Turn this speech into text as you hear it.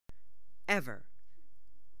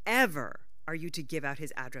ever are you to give out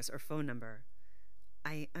his address or phone number."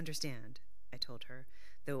 "I understand," I told her,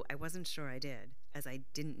 though I wasn't sure I did, as I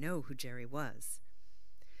didn't know who Jerry was.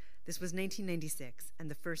 This was 1996, and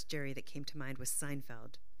the first Jerry that came to mind was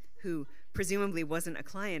Seinfeld, who presumably wasn't a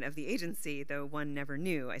client of the agency, though one never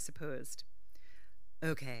knew, I supposed.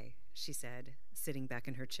 "Okay," she said, sitting back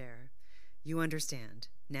in her chair. "You understand.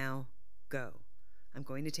 Now, go. I'm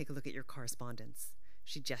going to take a look at your correspondence."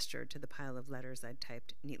 She gestured to the pile of letters I'd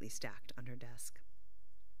typed, neatly stacked on her desk.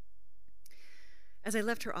 As I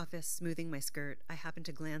left her office, smoothing my skirt, I happened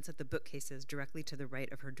to glance at the bookcases directly to the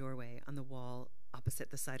right of her doorway on the wall opposite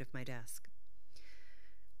the side of my desk.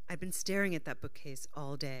 I'd been staring at that bookcase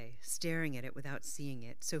all day, staring at it without seeing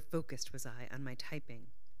it, so focused was I on my typing.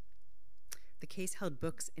 The case held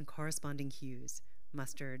books in corresponding hues: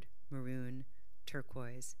 mustard, maroon,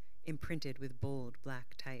 turquoise, imprinted with bold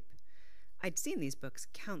black type. I'd seen these books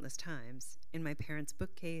countless times, in my parents'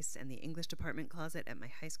 bookcase and the English department closet at my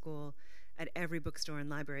high school, at every bookstore and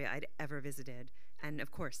library I'd ever visited, and, of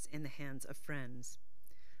course, in the hands of friends.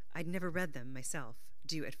 I'd never read them myself,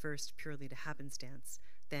 due at first purely to happenstance,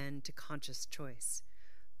 then to conscious choice.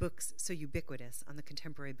 Books so ubiquitous on the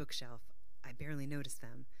contemporary bookshelf, I barely noticed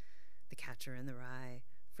them. The Catcher in the Rye,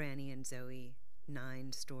 Franny and Zoe,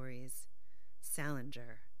 9 Stories.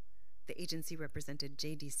 Salinger. The agency represented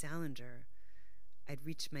J.D. Salinger. I'd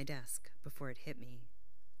reached my desk before it hit me.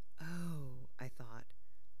 Oh, I thought,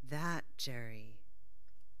 that Jerry.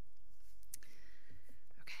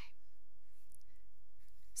 Okay.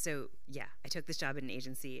 So, yeah, I took this job at an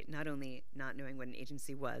agency, not only not knowing what an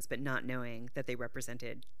agency was, but not knowing that they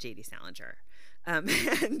represented J.D. Salinger.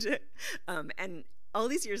 And all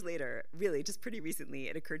these years later, really, just pretty recently,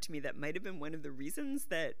 it occurred to me that might have been one of the reasons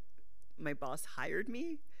that my boss hired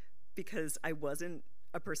me, because I wasn't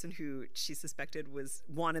a person who she suspected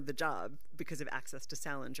wanted the job because of access to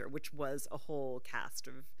Salinger, which was a whole cast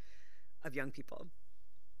of young people.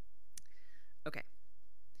 Okay.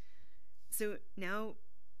 So now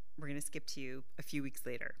we're going to skip to you a few weeks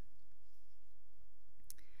later.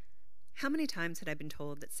 How many times had I been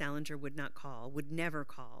told that Salinger would not call, would never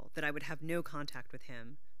call, that I would have no contact with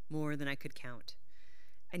him, more than I could count?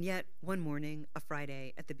 And yet, one morning, a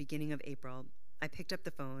Friday, at the beginning of April, I picked up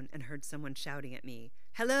the phone and heard someone shouting at me,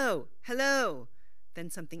 "Hello, hello!" Then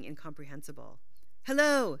something incomprehensible.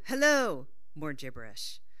 "Hello, hello!" More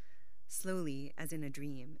gibberish. Slowly, as in a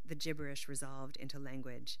dream, the gibberish resolved into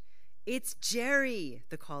language. "It's Jerry!"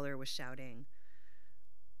 the caller was shouting.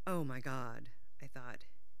 Oh my God, I thought.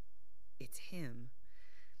 It's him.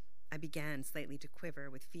 I began slightly to quiver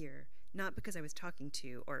with fear, not because I was talking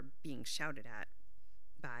to or being shouted at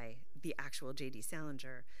by the actual J.D.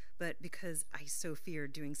 Salinger, but because I so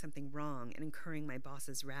feared doing something wrong and incurring my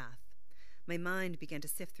boss's wrath. My mind began to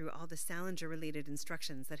sift through all the Salinger-related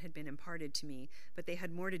instructions that had been imparted to me, but they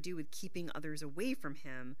had more to do with keeping others away from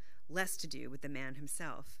him, less to do with the man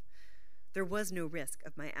himself. There was no risk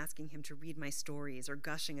of my asking him to read my stories or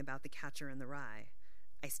gushing about The Catcher in the Rye.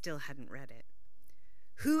 I still hadn't read it.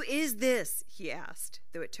 "Who is this?" he asked,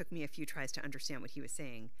 though it took me a few tries to understand what he was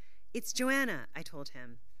saying. "It's Joanna," I told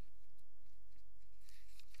him.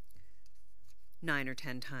 9 or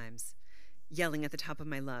 10 times, yelling at the top of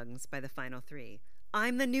my lungs by the final 3.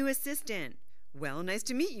 "I'm the new assistant." "Well, nice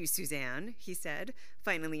to meet you, Suzanne," he said,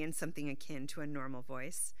 finally in something akin to a normal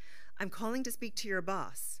voice. "I'm calling to speak to your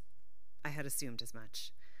boss." I had assumed as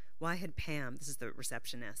much. Why had Pam, this is the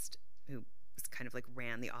receptionist, who was kind of like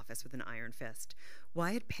ran the office with an iron fist,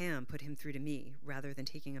 why had Pam put him through to me rather than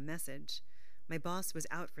taking a message? My boss was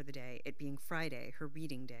out for the day, it being Friday, her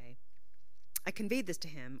reading day. I conveyed this to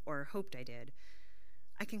him, or hoped I did.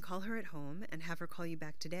 "I can call her at home and have her call you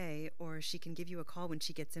back today, or she can give you a call when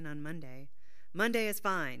she gets in on Monday." "Monday is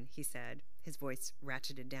fine," he said, his voice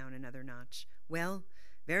ratcheted down another notch. "Well,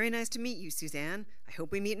 very nice to meet you, Suzanne. I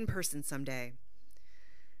hope we meet in person someday."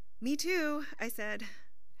 "Me too," I said.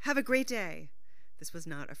 "Have a great day." This was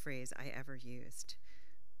not a phrase I ever used.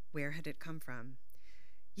 Where had it come from?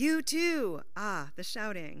 "You too!" Ah, the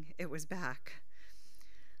shouting. It was back.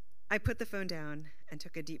 I put the phone down and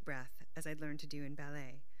took a deep breath, as I'd learned to do in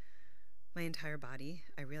ballet. My entire body,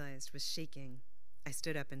 I realized, was shaking. I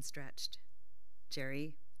stood up and stretched.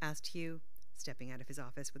 "Jerry?" asked Hugh, stepping out of his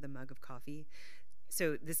office with a mug of coffee.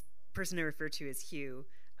 So this person I refer to as Hugh,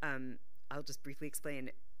 I'll just briefly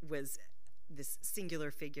explain, was this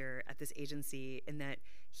singular figure at this agency in that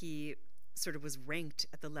he sort of was ranked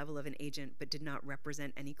at the level of an agent but did not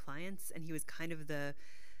represent any clients, and he was kind of the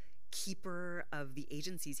keeper of the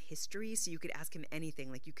agency's history, so you could ask him anything.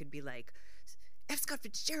 Like, you could be like, F. Scott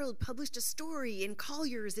Fitzgerald published a story in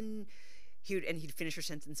Collier's in he'd finish her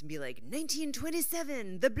sentence and be like,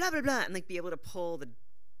 1927, the blah, blah, blah, and like be able to pull the,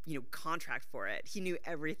 contract for it. He knew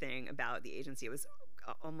everything about the agency. It was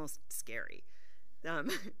almost scary.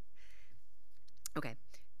 Okay.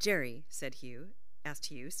 Jerry, asked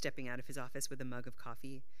Hugh, stepping out of his office with a mug of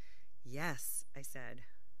coffee. Yes, I said.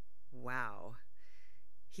 Wow.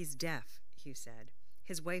 He's deaf, Hugh said.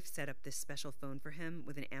 His wife set up this special phone for him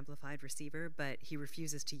with an amplified receiver, but he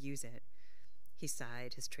refuses to use it. He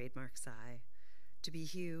sighed his trademark sigh. To be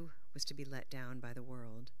Hugh was to be let down by the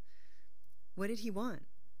world. What did he want?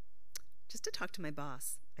 Just to talk to my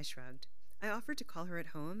boss, I shrugged. I offered to call her at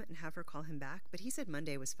home and have her call him back, but he said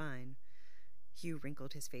Monday was fine. Hugh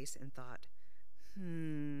wrinkled his face and thought,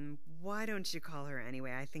 why don't you call her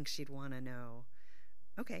anyway? I think she'd want to know.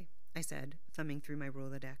 Okay, I said, thumbing through my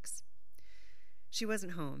Rolodex. She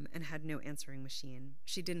wasn't home and had no answering machine.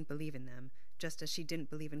 She didn't believe in them, just as she didn't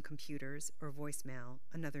believe in computers or voicemail,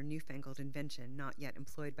 another newfangled invention not yet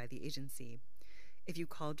employed by the agency. If you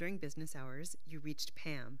called during business hours, you reached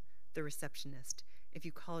Pam, the receptionist. If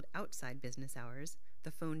you called outside business hours,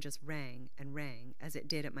 the phone just rang and rang, as it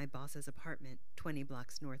did at my boss's apartment 20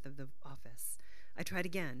 blocks north of the office. I tried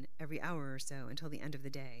again every hour or so until the end of the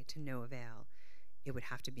day, to no avail. It would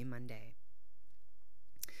have to be Monday.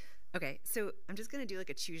 Okay, so I'm just going to do like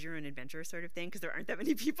a choose-your-own-adventure sort of thing because there aren't that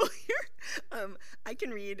many people here. I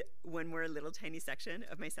can read one more little tiny section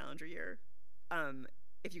of My Salinger Year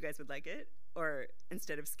if you guys would like it, or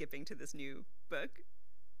instead of skipping to this new book,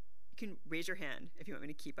 you can raise your hand if you want me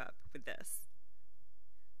to keep up with this.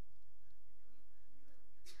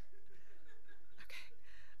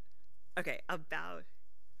 Okay, I'll bow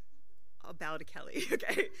to Kelly.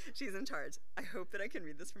 Okay, she's in charge. I hope that I can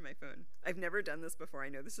read this from my phone. I've never done this before. I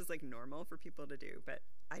know this is like normal for people to do, but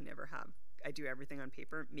I never have. I do everything on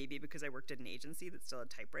paper, maybe because I worked at an agency that still had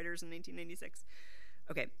typewriters in 1996.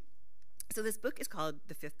 Okay, so this book is called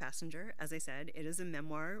The Fifth Passenger. As I said, it is a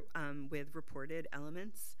memoir with reported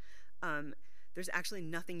elements. There's actually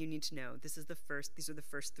nothing you need to know. These are the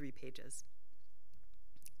first 3 pages.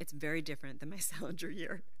 It's very different than My Salinger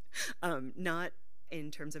Year. Not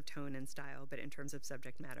in terms of tone and style, but in terms of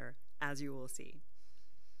subject matter, as you will see.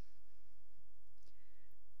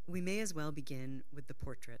 We may as well begin with the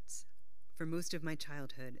portraits. For most of my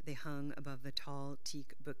childhood, they hung above the tall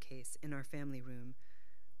teak bookcase in our family room.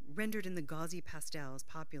 Rendered in the gauzy pastels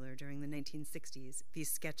popular during the 1960s,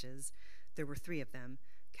 these sketches, there were 3 of them,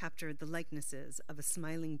 captured the likenesses of a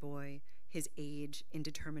smiling boy, his age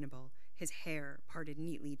indeterminable, his hair parted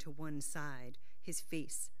neatly to one side, his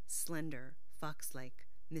face slender, fox-like,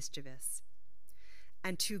 mischievous,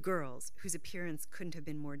 and 2 girls whose appearance couldn't have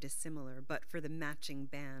been more dissimilar but for the matching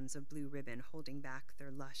bands of blue ribbon holding back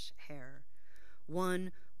their lush hair.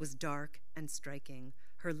 One was dark and striking,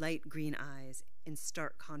 her light green eyes in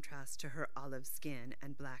stark contrast to her olive skin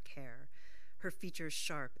and black hair, her features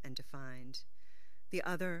sharp and defined. The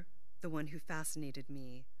other, the one who fascinated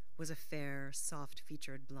me, was a fair,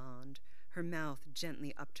 soft-featured blonde, her mouth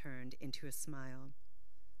gently upturned into a smile.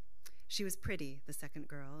 She was pretty, the second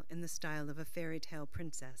girl, in the style of a fairy tale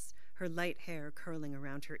princess, her light hair curling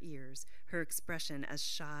around her ears, her expression as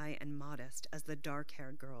shy and modest as the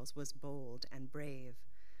dark-haired girl's was bold and brave.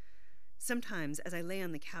 Sometimes, as I lay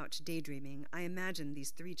on the couch daydreaming, I imagined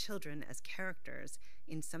these 3 children as characters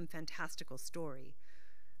in some fantastical story.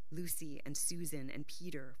 Lucy and Susan and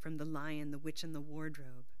Peter from The Lion, the Witch, and the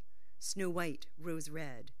Wardrobe. Snow White, Rose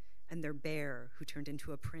Red, and their bear who turned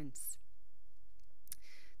into a prince.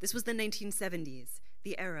 This was the 1970s,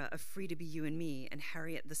 the era of Free to Be You and Me and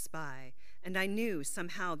Harriet the Spy, and I knew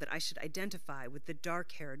somehow that I should identify with the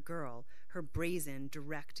dark-haired girl, her brazen,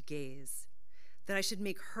 direct gaze. That I should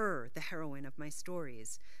make her the heroine of my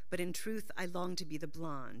stories, but in truth I longed to be the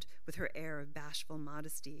blonde, with her air of bashful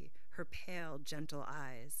modesty, her pale, gentle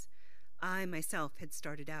eyes. I myself had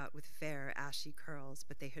started out with fair, ashy curls,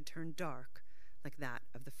 but they had turned dark, like that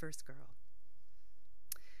of the first girl.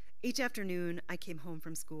 Each afternoon, I came home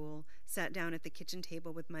from school, sat down at the kitchen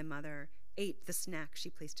table with my mother, ate the snack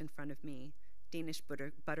she placed in front of me, Danish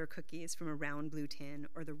butter cookies from a round blue tin,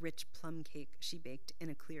 or the rich plum cake she baked in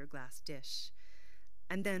a clear glass dish,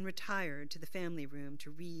 and then retired to the family room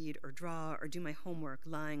to read or draw or do my homework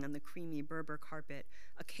lying on the creamy Berber carpet,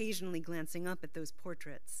 occasionally glancing up at those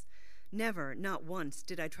portraits. Never, not once,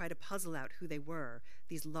 did I try to puzzle out who they were,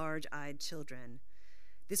 these large-eyed children.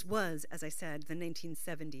 This was, as I said, the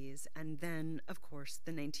 1970s, and then, of course,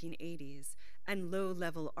 the 1980s, and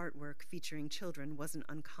low-level artwork featuring children wasn't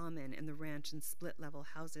uncommon in the ranch and split-level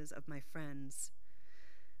houses of my friends.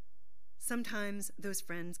 Sometimes those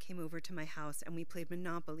friends came over to my house and we played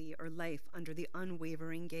Monopoly or Life under the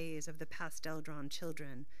unwavering gaze of the pastel-drawn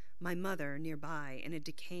children, my mother nearby in a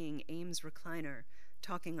decaying Ames recliner,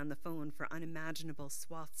 talking on the phone for unimaginable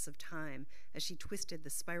swaths of time as she twisted the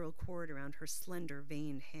spiral cord around her slender,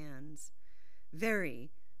 veined hands.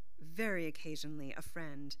 Very, very occasionally, a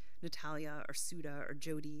friend, Natalia or Suda or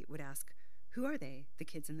Jody, would ask, "Who are they, the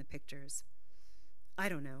kids in the pictures?" "I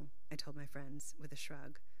don't know," I told my friends with a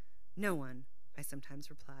shrug. "No one," I sometimes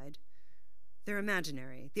replied. "They're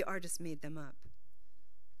imaginary. The artist made them up."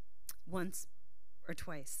 Once or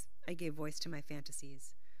twice, I gave voice to my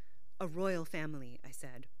fantasies. "A royal family," I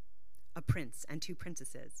said. "A prince and 2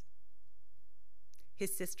 princesses.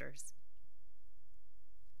 His sisters."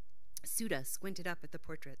 Suda squinted up at the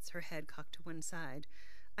portraits, her head cocked to one side.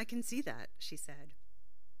 "I can see that," she said.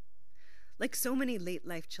 Like so many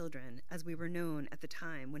late-life children, as we were known at the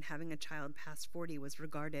time when having a child past 40 was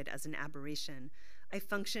regarded as an aberration, I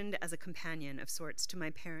functioned as a companion of sorts to my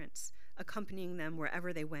parents, accompanying them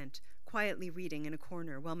wherever they went, quietly reading in a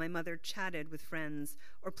corner while my mother chatted with friends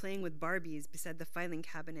or playing with Barbies beside the filing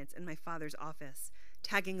cabinets in my father's office,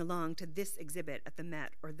 tagging along to this exhibit at the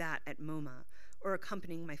Met or that at MoMA, or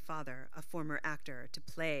accompanying my father, a former actor, to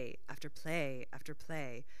play after play after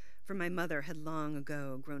play, for my mother had long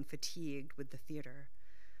ago grown fatigued with the theater.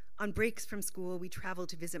 On breaks from school, we traveled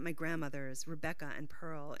to visit my grandmothers, Rebecca and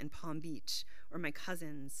Pearl, in Palm Beach, or my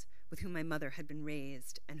cousins, with whom my mother had been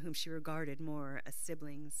raised and whom she regarded more as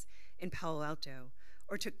siblings, in Palo Alto,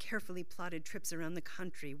 or took carefully plotted trips around the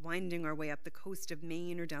country, winding our way up the coast of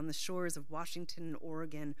Maine or down the shores of Washington and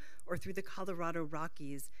Oregon, or through the Colorado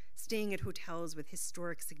Rockies, staying at hotels with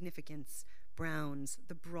historic significance, Brown's,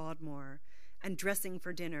 the Broadmoor, and dressing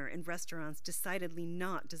for dinner in restaurants decidedly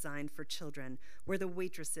not designed for children, where the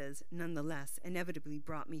waitresses, nonetheless, inevitably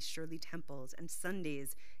brought me Shirley Temples and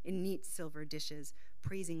sundaes in neat silver dishes,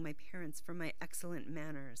 praising my parents for my excellent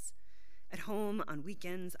manners. At home, on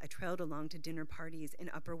weekends, I trailed along to dinner parties in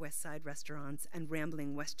Upper West Side restaurants and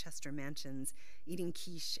rambling Westchester mansions, eating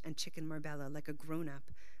quiche and chicken marbella like a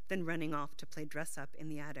grown-up, then running off to play dress-up in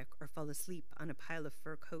the attic or fall asleep on a pile of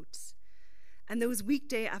fur coats. And those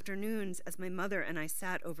weekday afternoons, as my mother and I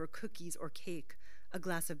sat over cookies or cake, a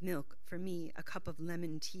glass of milk for me, a cup of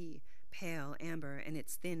lemon tea, pale amber in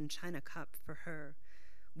its thin china cup for her,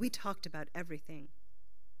 we talked about everything.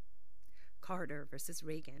 Carter versus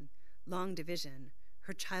Reagan, long division,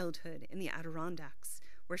 her childhood in the Adirondacks,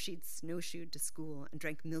 where she'd snowshoed to school and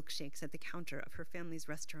drank milkshakes at the counter of her family's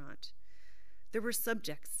restaurant. There were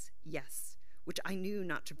subjects, yes, which I knew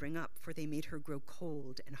not to bring up, for they made her grow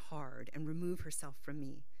cold and hard and remove herself from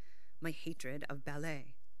me. My hatred of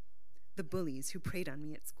ballet, the bullies who preyed on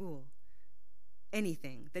me at school,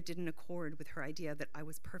 anything that didn't accord with her idea that I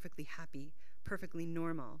was perfectly happy, perfectly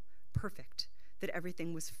normal, perfect, that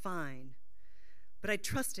everything was fine. But I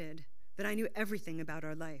trusted that I knew everything about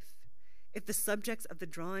our life. If the subjects of the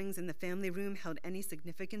drawings in the family room held any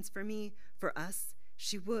significance for me, for us,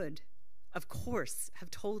 she would, of course,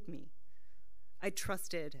 have told me. I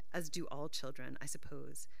trusted, as do all children, I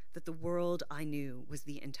suppose, that the world I knew was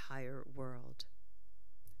the entire world.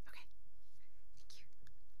 Okay, thank you.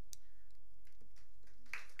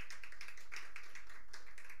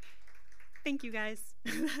 Thank you, guys.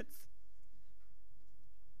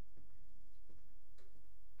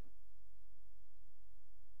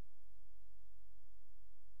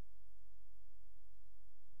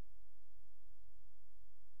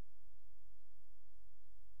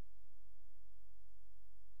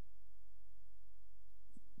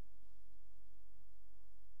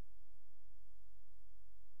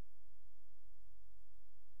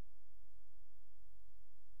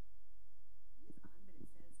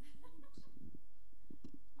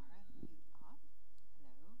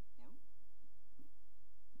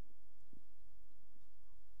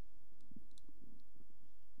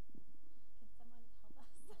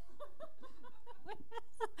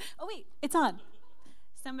 Oh, wait, it's on.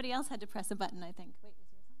 Somebody else had to press a button, I think. Wait, is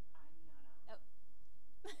yours on?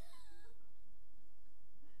 I'm not on.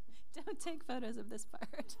 Oh. Don't take photos of this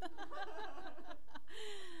part.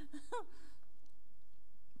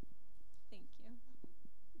 Thank you.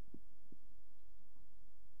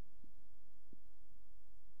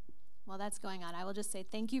 While that's going on, I will just say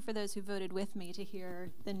thank you for those who voted with me to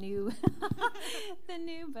hear the new the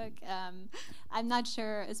new book. I'm not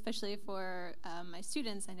sure, especially for my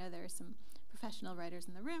students, I know there are some professional writers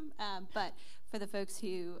in the room, but for the folks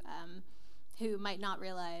who might not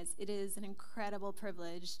realize, it is an incredible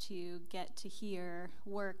privilege to get to hear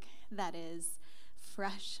work that is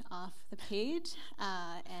fresh off the page,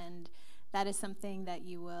 and that is something that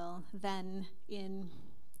you will then, in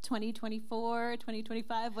 2024,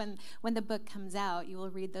 2025, when the book comes out, you will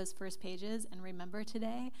read those first pages and remember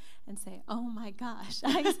today and say, "Oh my gosh,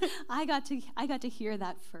 I got to hear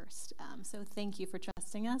that first." So thank you for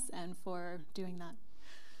trusting us and for doing that.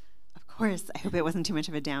 Of course. I hope it wasn't too much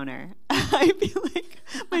of a downer. I feel like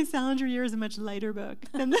My Salinger Year is a much lighter book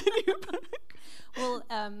than the new book. Well,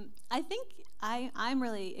 I think I'm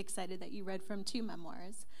really excited that you read from 2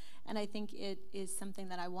 memoirs, and I think it is something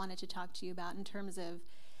that I wanted to talk to you about in terms of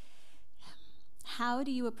how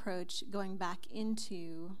do you approach going back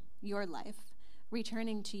into your life,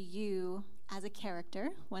 returning to you as a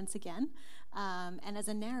character, once again, and as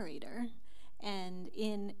a narrator, and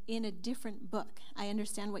in a different book. I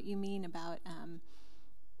understand what you mean about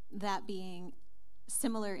that being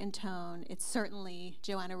similar in tone. It's certainly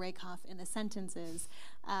Joanna Rakoff in the sentences,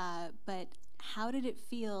 but how did it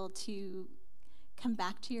feel to come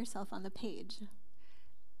back to yourself on the page?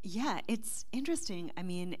 Yeah, it's interesting. I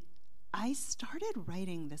mean, I started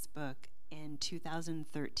writing this book in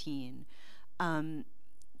 2013.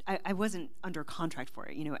 I wasn't under contract for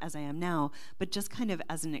it, as I am now, but just kind of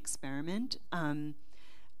as an experiment.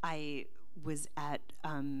 I was at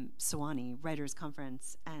Sewanee Writers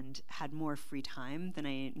Conference and had more free time than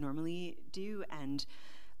I normally do, and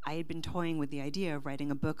I had been toying with the idea of writing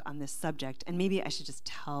a book on this subject, and maybe I should just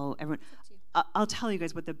tell everyone. I'll tell you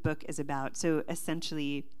guys what the book is about. So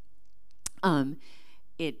essentially,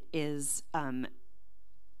 it is,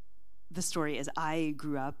 the story is I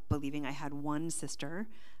grew up believing I had one sister,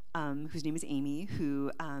 whose name is Amy,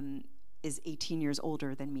 who is 18 years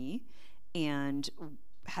older than me, and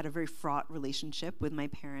had a very fraught relationship with my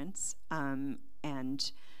parents,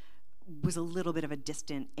 and was a little bit of a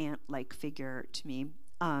distant aunt-like figure to me.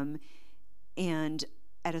 And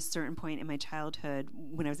at a certain point in my childhood,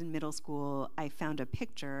 when I was in middle school, I found a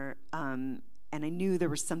picture, and I knew there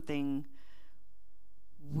was something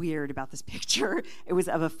weird about this picture. It was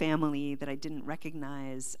of a family that I didn't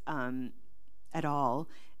recognize at all.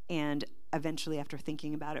 And eventually, after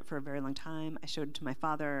thinking about it for a very long time, I showed it to my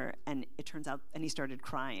father, and it turns out, and he started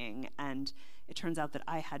crying. And it turns out that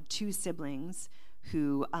I had 2 siblings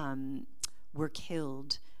who were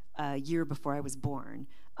killed a year before I was born.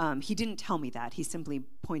 He didn't tell me that. He simply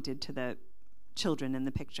pointed to the children in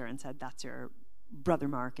the picture and said, "That's your brother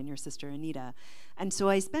Mark and your sister Anita." And so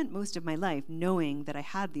I spent most of my life knowing that I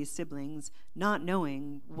had these siblings, not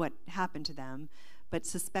knowing what happened to them, but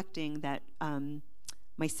suspecting that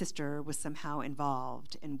my sister was somehow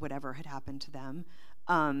involved in whatever had happened to them.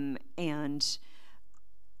 And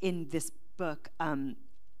in this book,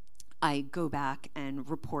 I go back and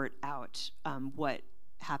report out what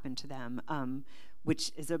happened to them,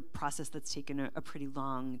 which is a process that's taken a pretty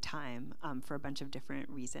long time for a bunch of different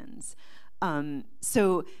reasons.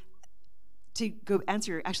 So to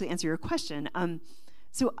answer your question,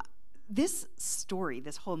 so this story,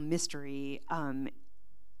 this whole mystery,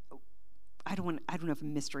 I don't know if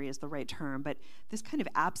mystery is the right term, but this kind of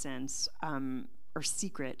absence or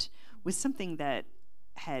secret was something that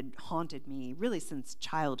had haunted me really since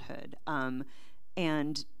childhood,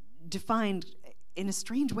 and defined in a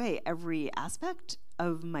strange way every aspect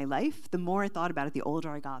of my life. The more I thought about it, the older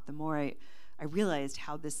I got, the more I realized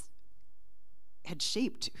how this had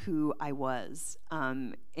shaped who I was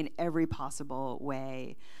in every possible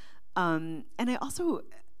way. And I also,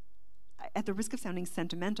 at the risk of sounding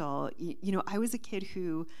sentimental, I was a kid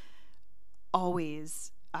who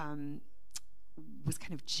always was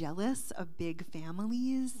kind of jealous of big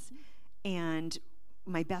families, and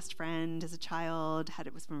my best friend as a child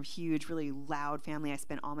was from a huge, really loud family. I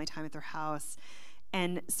spent all my time at their house.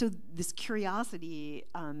 And so this curiosity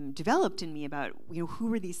developed in me about, who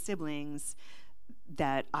were these siblings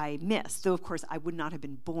that I missed? Though, of course, I would not have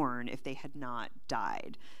been born if they had not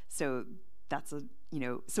died. So that's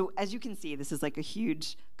so as you can see, this is like a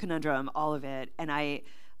huge conundrum, all of it. And I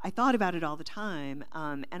thought about it all the time,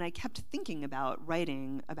 and I kept thinking about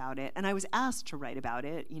writing about it. And I was asked to write about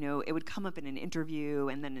it. It would come up in an interview,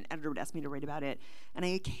 and then an editor would ask me to write about it. And I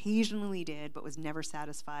occasionally did, but was never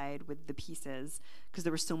satisfied with the pieces because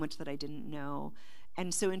there was so much that I didn't know.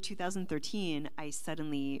 And so in 2013, I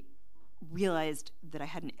suddenly realized that I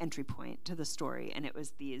had an entry point to the story, and it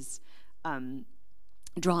was these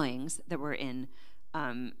drawings that were in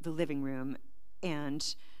the living room.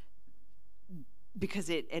 And because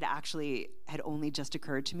it actually had only just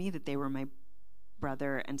occurred to me that they were my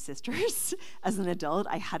brother and sisters as an adult.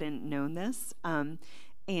 I hadn't known this. So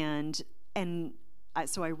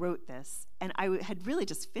I wrote this, and I had really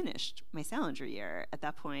just finished My Salinger Year at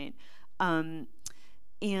that point. And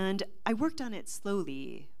I worked on it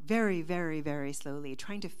slowly, very, very, very slowly,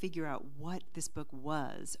 trying to figure out what this book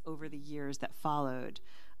was over the years that followed.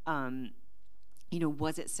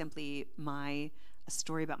 Was it simply a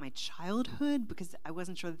story about my childhood, because I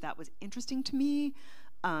wasn't sure that was interesting to me,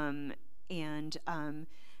 and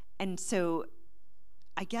so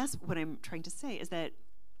I guess what I'm trying to say is that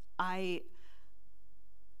I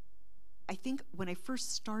think when I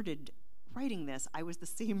first started writing this, I was the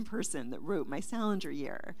same person that wrote My Salinger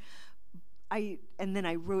Year. And then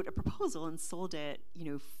I wrote a proposal and sold it,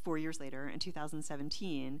 4 years later in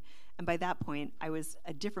 2017. And by that point, I was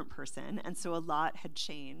a different person. And so a lot had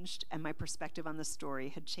changed, and my perspective on the story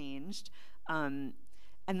had changed. And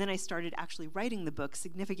then I started actually writing the book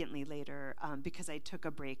significantly later, because I took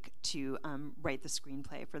a break to write the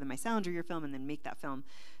screenplay for the My Salinger Year film and then make that film.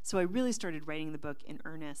 So I really started writing the book in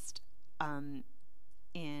earnest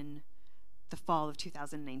in the fall of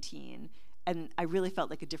 2019. And I really felt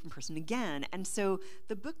like a different person again. And so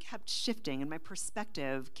the book kept shifting, and my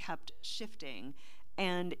perspective kept shifting.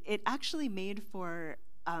 And it actually made for,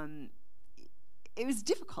 it was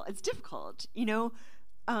difficult. It's difficult,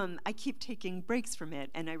 I keep taking breaks from it,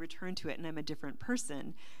 and I return to it, and I'm a different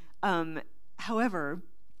person. However,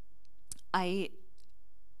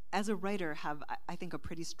 as a writer, have, I think, a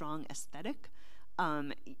pretty strong aesthetic,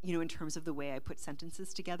 in terms of the way I put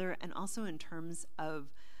sentences together, and also in terms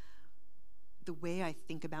of the way I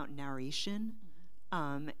think about narration.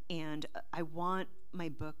 And I want my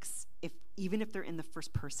books, even if they're in the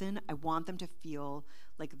first person, I want them to feel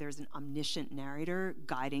like there's an omniscient narrator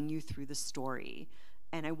guiding you through the story.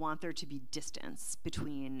 And I want there to be distance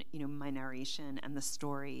between, my narration and the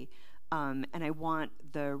story. And I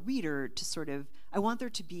want the reader to I want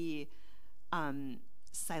there to be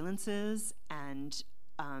silences and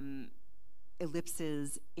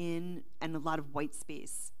ellipses and a lot of white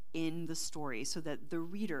space in the story, so that the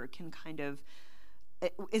reader can kind of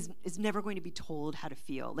is never going to be told how to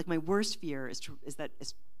feel. Like, my worst fear is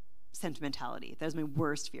sentimentality. That is my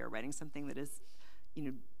worst fear, writing something that is,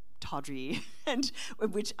 tawdry and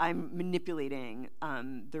which I'm manipulating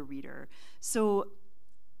the reader. So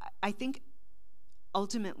I think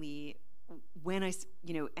ultimately, when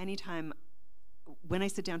anytime when I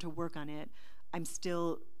sit down to work on it, I'm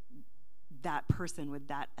still that person with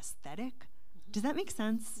that aesthetic. Does that make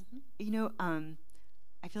sense?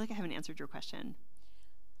 I feel like I haven't answered your question.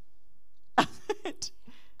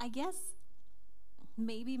 I guess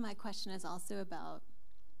maybe my question is also about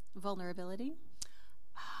vulnerability.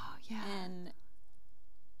 Oh, yeah. And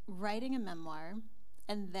writing a memoir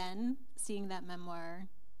and then seeing that memoir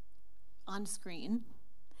on screen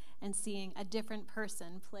and seeing a different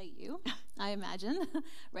person play you, I imagine,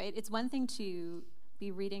 right? It's one thing to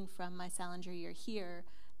be reading from My Salinger Year here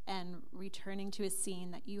and returning to a scene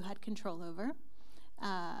that you had control over,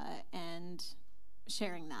 and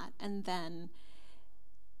sharing that. And then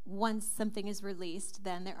once something is released,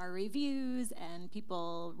 then there are reviews and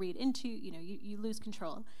people read into, you lose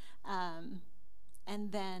control. And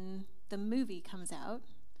then the movie comes out,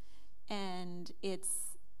 and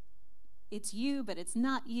it's you, but it's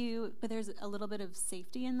not you, but there's a little bit of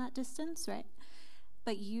safety in that distance, right?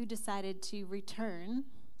 But you decided to return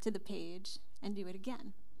to the page and do it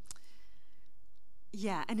again.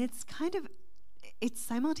 Yeah, and it's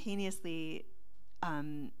simultaneously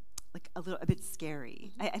like a bit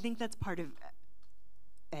scary. I think that's part of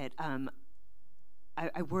it.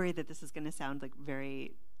 I worry that this is going to sound like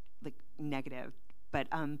very negative, but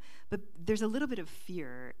there's a little bit of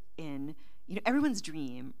fear in, everyone's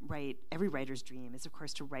dream, right? Every writer's dream is, of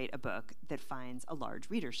course, to write a book that finds a large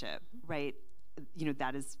readership, right?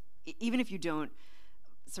 That is, even if you don't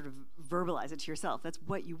sort of verbalize it to yourself, that's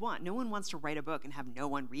what you want. No one wants to write a book and have no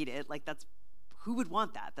one read it. Like, who would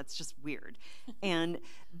want that? That's just weird.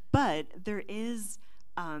 But there is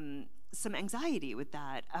some anxiety with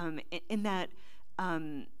that, in that,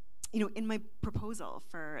 in my proposal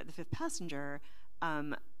for The Fifth Passenger,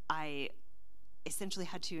 I essentially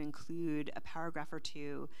had to include a paragraph or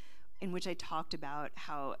two in which I talked about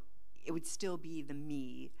how it would still be the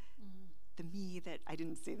me that, I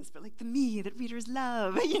didn't say this, but the me that readers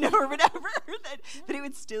love, or whatever, that it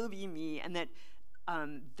would still be me, and that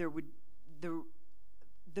the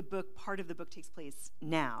book, part of the book takes place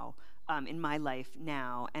now, in my life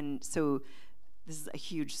now. And so this is a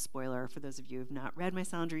huge spoiler for those of you who have not read My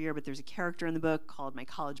Salinger Year, but there's a character in the book called my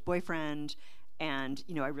college boyfriend, and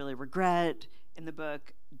I really regret in the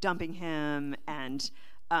book dumping him, and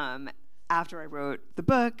after I wrote the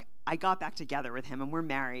book, I got back together with him, and we're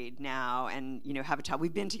married now, and have a child.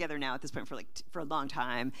 We've been together now at this point for a long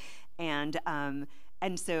time, and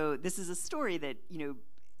so this is a story that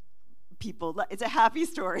people. It's a happy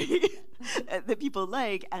story that people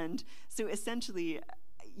like, and so essentially,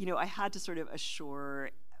 I had to sort of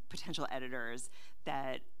assure potential editors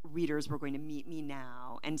that readers were going to meet me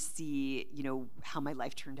now and see, how my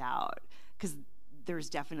life turned out. Because it was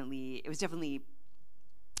definitely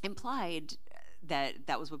implied that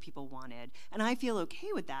that was what people wanted. And I feel okay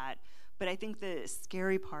with that. But I think the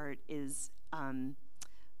scary part is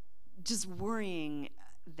just worrying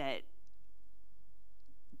that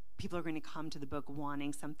people are going to come to the book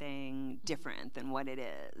wanting something different than what it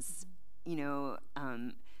is,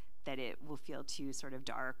 that it will feel too sort of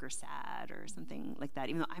dark or sad or something like that.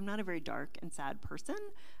 Even though I'm not a very dark and sad person,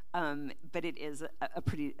 but it is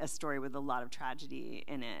a story with a lot of tragedy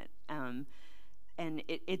in it, and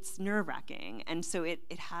it's nerve-wracking. And so it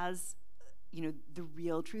has, the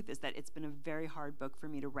real truth is that it's been a very hard book for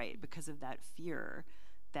me to write because of that fear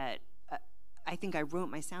that I think I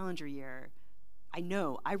wrote My Salinger Year.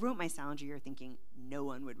 I wrote My Salinger Year thinking no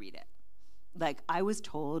one would read it. Like, I was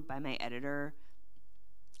told by my editor,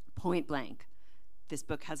 point blank, this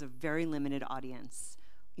book has a very limited audience.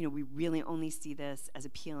 We really only see this as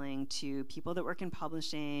appealing to people that work in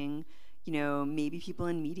publishing, maybe people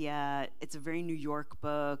in media. It's a very New York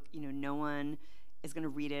book. No one is going to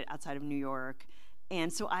read it outside of New York.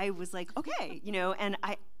 And so I was like, okay, and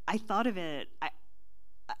I thought of it,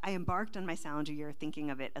 I embarked on My Salinger Year thinking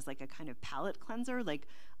of it as like a kind of palate cleanser. Like,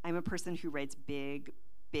 I'm a person who writes big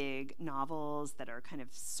novels that are kind of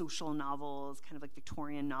social novels, kind of like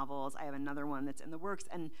Victorian novels. I have another one that's in the works.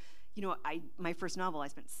 And, my first novel, I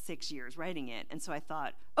spent 6 years writing it. And so I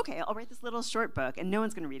thought, okay, I'll write this little short book and no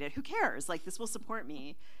one's going to read it. Who cares? Like, this will support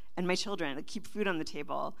me and my children, like, keep food on the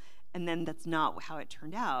table. And then that's not how it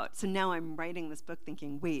turned out. So now I'm writing this book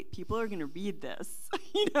thinking, wait, people are going to read this, Like,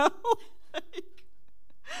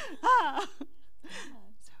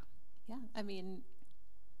 So, yeah, I mean,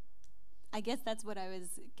 I guess that's what I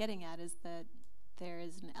was getting at, is that there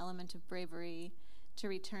is an element of bravery to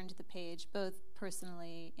return to the page, both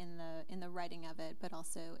personally in the writing of it, but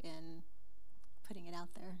also in putting it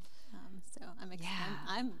out there. So I'm excited.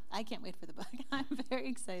 Yeah. I can't wait for the book. I'm very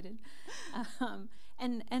excited.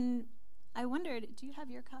 And I wondered, do you have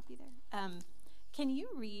your copy there? Can you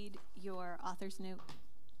read your author's note?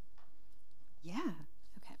 Yeah.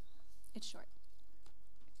 Okay. It's short.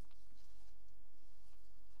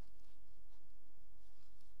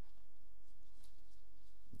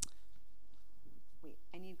 Wait,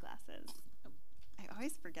 I need glasses. Oh, I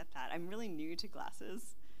always forget that. I'm really new to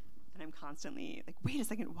glasses, and I'm constantly like, wait a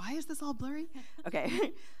second, why is this all blurry?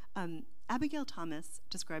 Okay. Abigail Thomas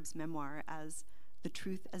describes memoir as the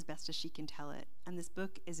truth as best as she can tell it, and this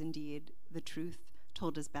book is indeed the truth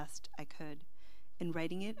told as best I could. In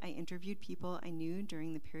writing it, I interviewed people I knew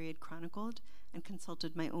during the period chronicled and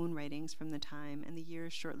consulted my own writings from the time and the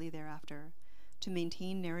years shortly thereafter. To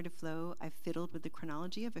maintain narrative flow, I've fiddled with the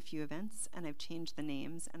chronology of a few events, and I've changed the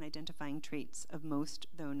names and identifying traits of most,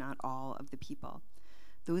 though not all, of the people.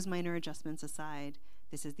 Those minor adjustments aside,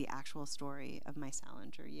 this is the actual story of My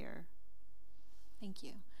Salinger Year. Thank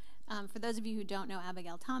you. For those of you who don't know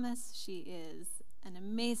Abigail Thomas, she is an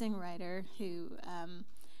amazing writer who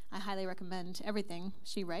I highly recommend everything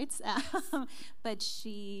she writes. But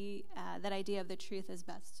she, that idea of the truth as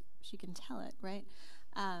best she can tell it, right?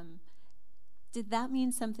 Did that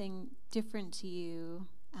mean something different to you?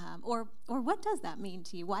 Or what does that mean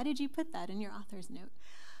to you? Why did you put that in your author's note?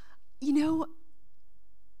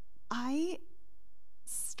 I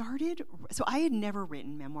had never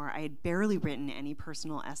written memoir. I had barely written any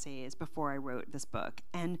personal essays before I wrote this book.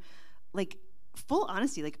 And like, full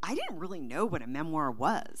honesty, like, I didn't really know what a memoir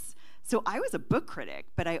was. So I was a book critic,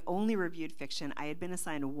 but I only reviewed fiction. I had been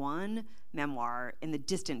assigned one memoir in the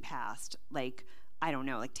distant past, like, I don't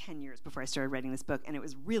know, like 10 years before I started writing this book, and it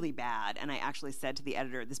was really bad. And I actually said to the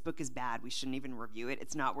editor, this book is bad. We shouldn't even review it.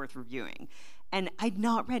 It's not worth reviewing. And I'd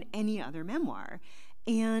not read any other memoir.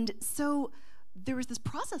 And so there was this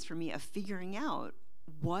process for me of figuring out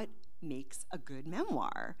what makes a good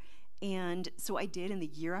memoir. And so I did. In the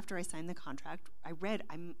year after I signed the contract, I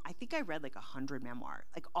think I read like 100 memoir.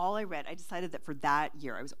 Like, all I read, I decided that for that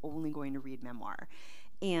year I was only going to read memoir.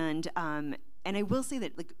 And I will say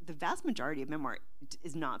that, like, the vast majority of memoir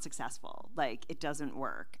is not successful. Like, it doesn't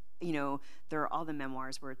work. There are all the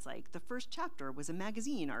memoirs where it's like the first chapter was a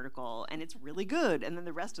magazine article and it's really good, and then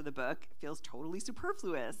the rest of the book feels totally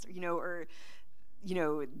superfluous, or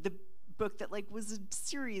the book that like was a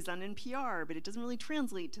series on NPR, but it doesn't really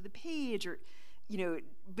translate to the page, or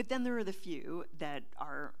but then there are the few that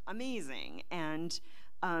are amazing, and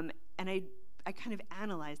I kind of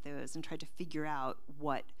analyzed those and tried to figure out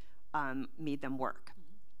what made them work.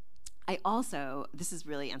 I also, this is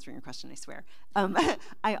really answering your question, I swear.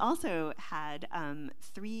 I also had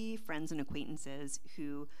 3 friends and acquaintances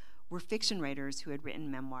who were fiction writers who had written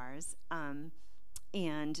memoirs.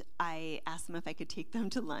 And I asked them if I could take them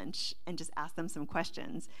to lunch and just ask them some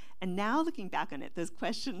questions. And now looking back on it, those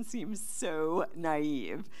questions seem so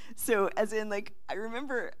naive. So as in, like, I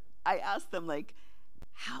remember I asked them, like,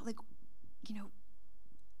 how, like, you know,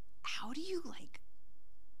 how do you, like,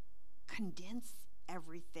 condense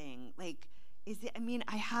everything? Like, is it, I mean,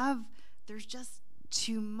 there's just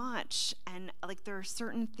too much. And, like, there are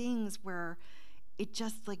certain things where it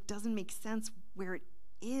just, like, doesn't make sense where it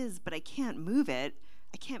is, but I can't move it.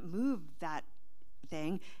 I can't move that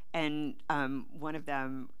thing. And one of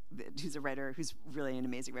them, who's a writer, who's really an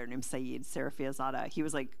amazing writer named Saeed Serafiyazada, he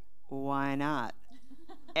was like, why not?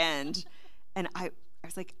 and I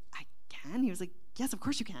was like, I can? He was like, yes, of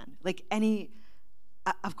course you can. Like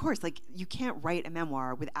of course, like you can't write a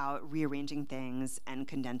memoir without rearranging things and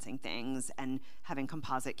condensing things and having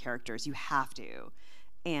composite characters. You have to.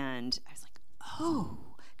 And I was like, oh,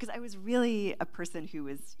 because I was really a person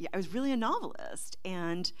I was really a novelist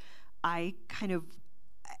and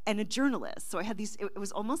and a journalist. So I had it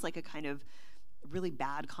was almost like a kind of really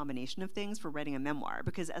bad combination of things for writing a memoir,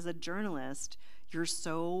 because as a journalist, you're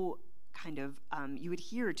so kind of, you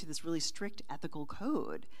adhere to this really strict ethical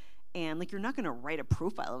code. And like, you're not gonna write a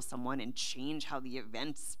profile of someone and change how the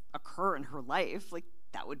events occur in her life. Like,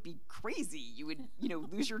 that would be crazy. You would,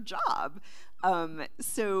 lose your job.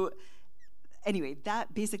 So anyway,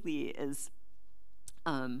 that basically is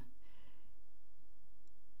my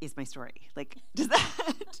story. Like, does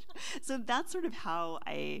that? So that's sort of how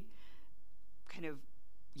I kind of,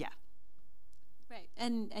 yeah. Right,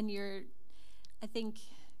 and I think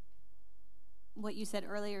what you said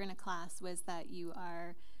earlier in a class was that you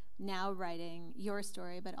are now writing your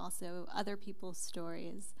story, but also other people's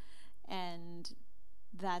stories, and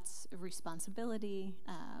that's a responsibility,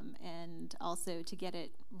 and also to get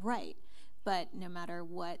it right. But no matter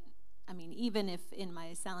what, I mean, even if in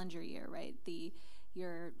My Salinger Year, right,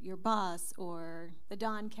 your boss or the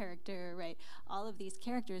Don character, right, all of these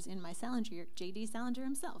characters in My Salinger Year, J.D. Salinger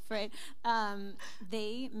himself, right,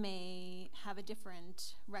 they may have a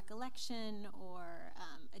different recollection or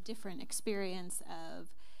a different experience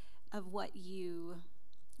of what you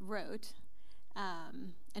wrote,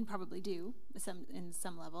 and probably do in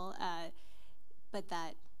some level, but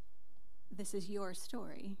that this is your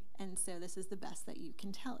story, and so this is the best that you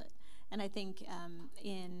can tell it. And I think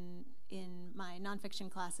in my nonfiction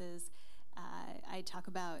classes, I talk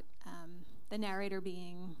about the narrator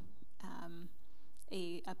being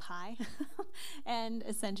a pie, and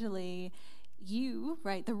essentially you,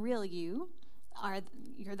 right, the real you,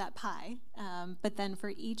 you're that pie, but then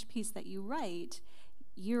for each piece that you write,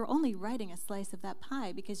 you're only writing a slice of that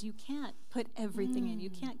pie, because you can't put everything in. You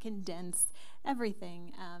can't condense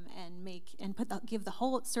everything and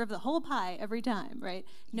serve the whole pie every time, right?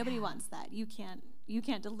 Nobody wants that. You can't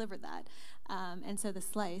deliver that, and so the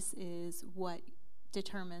slice is what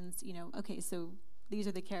determines. Okay, so these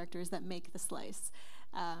are the characters that make the slice,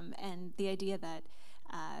 and the idea that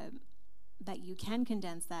you can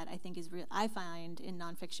condense that, I think, is real. I find in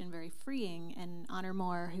nonfiction very freeing. And Honor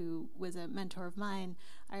Moore, who was a mentor of mine,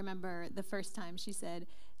 I remember the first time she said,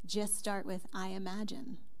 just start with I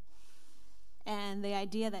imagine. And the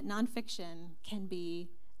idea that nonfiction can be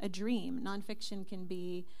a dream, nonfiction can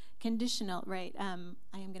be conditional, right? I am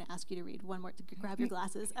going to ask you to read one more, to grab your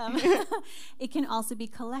glasses. It can also be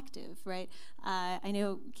collective, right? I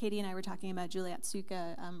know Katie and I were talking about Juliet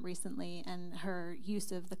Suka recently, and her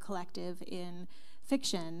use of the collective in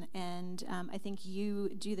fiction, and I think you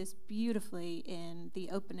do this beautifully in the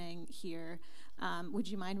opening here. Would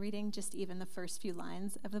you mind reading just even the first few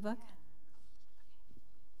lines of the book?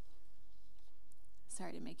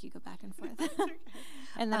 Sorry to make you go back and forth. Okay.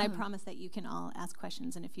 And then I promise that you can all ask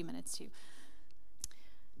questions in a few minutes too.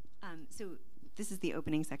 So this is the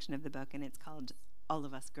opening section of the book, and it's called All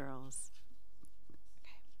of Us Girls.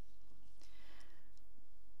 Okay.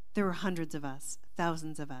 There were hundreds of us,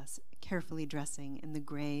 thousands of us, carefully dressing in the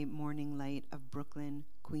gray morning light of Brooklyn,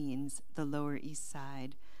 Queens, the Lower East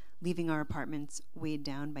Side, leaving our apartments weighed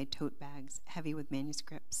down by tote bags heavy with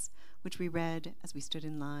manuscripts, which we read as we stood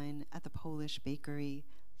in line at the Polish bakery,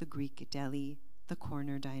 the Greek deli, the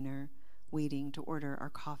corner diner, waiting to order our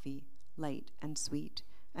coffee, light and sweet,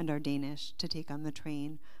 and our Danish to take on the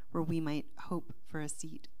train, where we might hope for a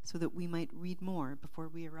seat so that we might read more before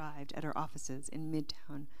we arrived at our offices in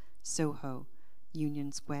Midtown, Soho,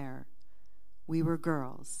 Union Square. We were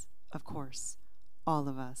girls, of course, all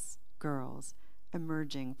of us, girls,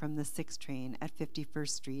 emerging from the 6 train at 51st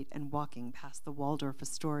Street and walking past the Waldorf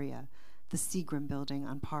Astoria, the Seagram building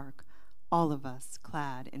on Park, all of us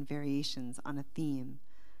clad in variations on a theme.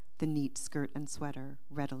 the neat skirt and sweater,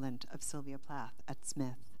 redolent of Sylvia Plath at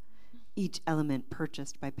Smith, each element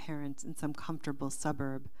purchased by parents in some comfortable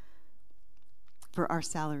suburb. For our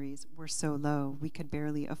salaries were so low we could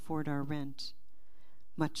barely afford our rent,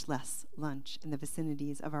 much less lunch in the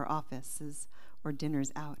vicinities of our offices or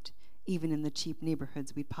dinners out, even in the cheap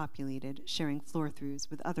neighborhoods we'd populated, sharing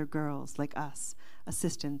floor-throughs with other girls like us,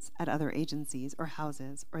 assistants at other agencies or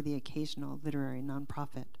houses, or the occasional literary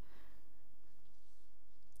nonprofit.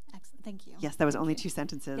 Excellent, thank you. Yes, that was only 2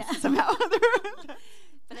 sentences somehow.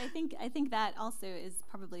 But I think that also is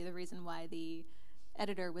probably the reason why the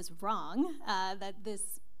editor was wrong, that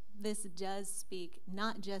this does speak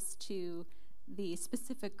not just to the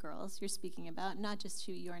specific girls you're speaking about, not just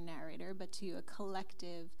to your narrator, but to a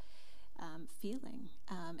collective feeling.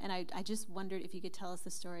 And I just wondered if you could tell us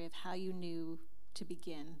the story of how you knew to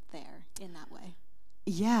begin there in that way.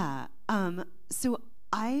 Yeah. So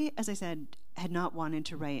I, as I said, had not wanted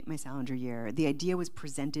to write My Salinger Year. The idea was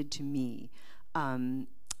presented to me, and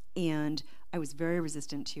I was very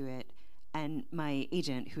resistant to it. And my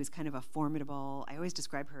agent, who's kind of a formidable, I always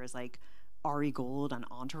describe her as like Ari Gold on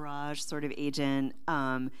Entourage sort of agent,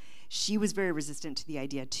 she was very resistant to the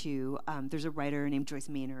idea too. There's a writer named Joyce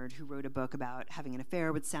Maynard who wrote a book about having an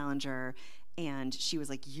affair with Salinger, and she was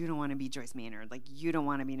like, you don't want to be Joyce Maynard. Like, you don't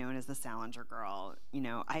want to be known as the Salinger girl. You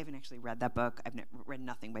know, I haven't actually read that book. I've read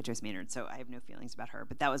nothing by Joyce Maynard, so I have no feelings about her.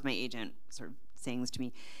 But that was my agent sort of saying this to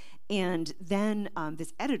me. And then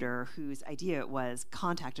this editor, whose idea it was,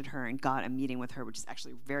 contacted her and got a meeting with her, which is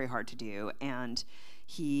actually very hard to do. And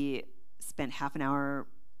he spent half an hour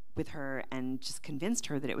with her and just convinced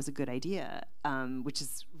her that it was a good idea, which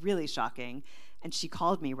is really shocking. And she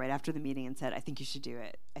called me right after the meeting and said, I think you should do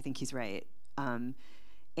it. I think he's right.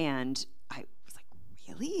 And I was like,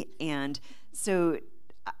 really? And so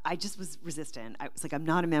I just was resistant. I was like, I'm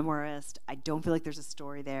not a memoirist. I don't feel like there's a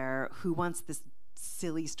story there. Who wants this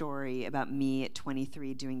silly story about me at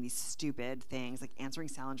 23 doing these stupid things, like answering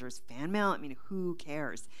Salinger's fan mail? I mean, who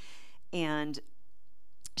cares? And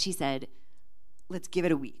she said, let's give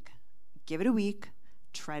it a week. Give it a week.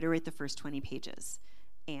 Try to write the first 20 pages.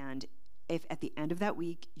 And if at the end of that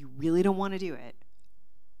week you really don't want to do it,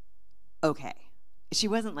 okay. She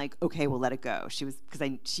wasn't like, okay, we'll let it go. She was, because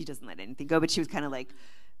she doesn't let anything go, but she was kind of like,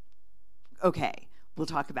 okay, we'll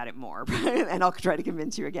talk about it more, and I'll try to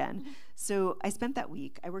convince you again. So I spent that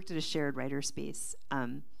week. I worked at a shared writer space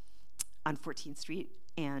on 14th Street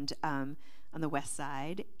and on the West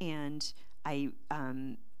Side, and I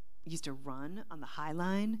used to run on the High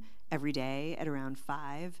Line every day at around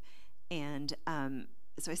 5, and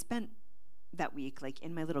so I spent that week like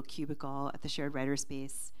in my little cubicle at the shared writer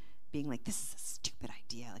space, being like, this is a stupid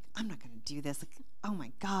idea. Like, I'm not going to do this. Like, oh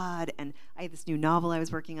my God. And I had this new novel I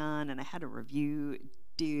was working on, and I had a review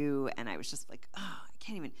due, and I was just like, oh, I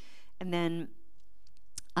can't even. And then,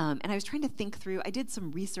 and I was trying to think through. I did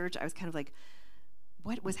some research. I was kind of like,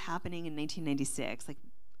 what was happening in 1996? Like,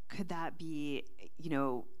 could that be,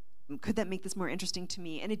 could that make this more interesting to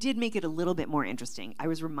me? And it did make it a little bit more interesting. I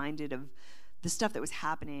was reminded of the stuff that was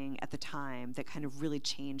happening at the time that kind of really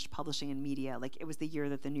changed publishing and media. Like, it was the year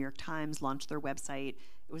that the New York Times launched their website.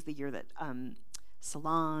 It was the year that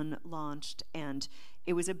Salon launched. And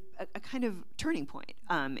it was a kind of turning point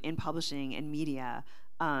in publishing and media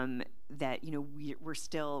that, we're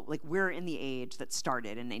still, like, we're in the age that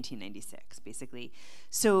started in 1996, basically.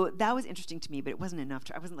 So that was interesting to me, but it wasn't enough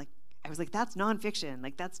I was like, that's nonfiction.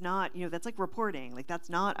 Like, that's not, that's like reporting. Like,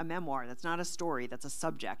 that's not a memoir. That's not a story. That's a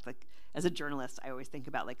subject. Like, as a journalist, I always think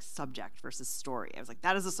about, like, subject versus story. I was like,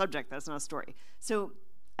 that is a subject. That's not a story. So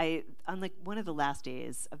on, like, one of the last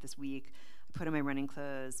days of this week, I put on my running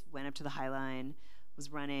clothes, went up to the High Line,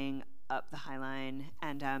 was running up the High Line,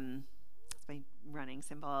 and that's my running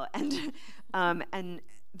symbol. And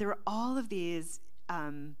there were all of these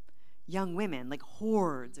young women, like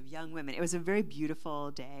hordes of young women. It was a very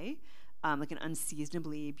beautiful day, like an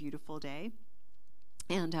unseasonably beautiful day.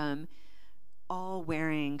 And all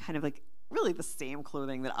wearing kind of like really the same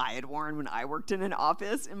clothing that I had worn when I worked in an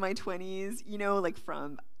office in my 20s, like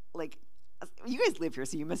from like, you guys live here,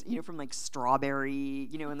 so you must, from like Strawberry,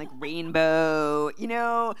 and like Rainbow,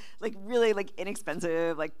 like really like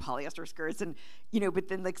inexpensive, like polyester skirts. And, but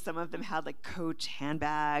then like some of them had like Coach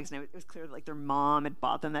handbags, and it was clear that like their mom had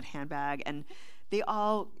bought them that handbag. And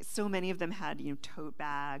so many of them had, tote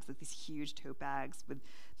bags, like these huge tote bags with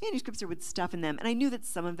manuscripts or with stuff in them. And I knew that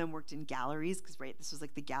some of them worked in galleries, because, right, this was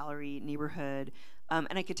like the gallery neighborhood.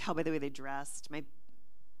 And I could tell by the way they dressed. My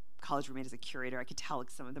college roommate as a curator, I could tell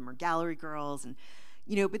like some of them were gallery girls, and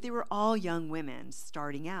but they were all young women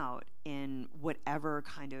starting out in whatever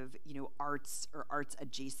kind of arts or arts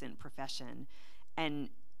adjacent profession. And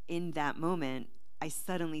in that moment, I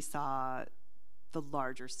suddenly saw the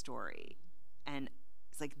larger story. And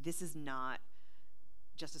it's like, this is not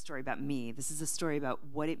just a story about me. This is a story about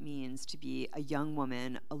what it means to be a young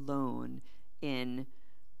woman alone in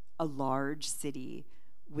a large city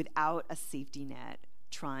without a safety net,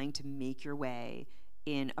 trying to make your way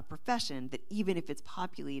in a profession that, even if it's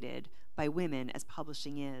populated by women, as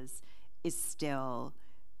publishing is still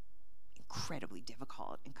incredibly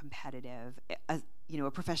difficult and competitive. A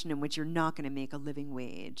profession in which you're not going to make a living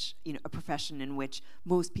wage. A profession in which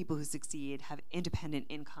most people who succeed have independent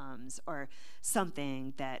incomes or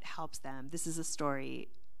something that helps them. This is a story,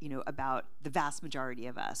 about the vast majority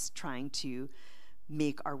of us trying to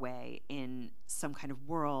make our way in some kind of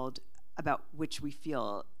world about which we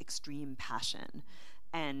feel extreme passion.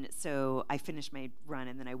 And so I finished my run,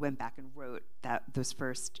 and then I went back and wrote those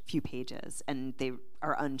first few pages, and they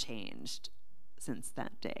are unchanged since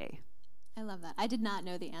that day. I love that. I did not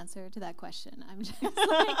know the answer to that question. I'm just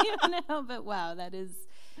but wow, that is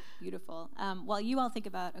beautiful. While you all think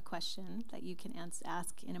about a question that you can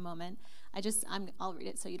ask in a moment, I'll read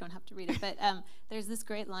it so you don't have to read it. But there's this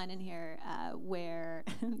great line in here where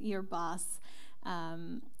your boss,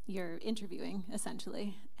 you're interviewing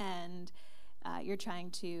essentially, and you're trying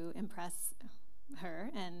to impress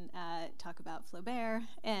her and talk about Flaubert,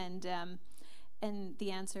 and the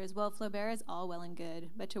answer is, well, Flaubert is all well and good,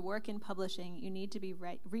 but to work in publishing, you need to be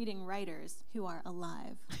reading writers who are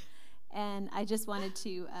alive. And I just wanted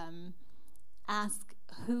to ask,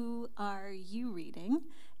 who are you reading?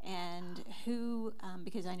 And who,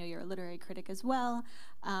 because I know you're a literary critic as well,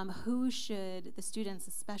 who should the students,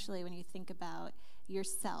 especially when you think about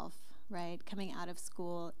yourself, right, coming out of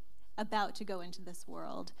school, about to go into this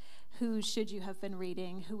world, who should you have been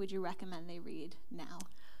reading? Who would you recommend they read now?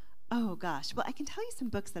 Oh, gosh. Well, I can tell you some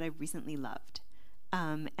books that I've recently loved.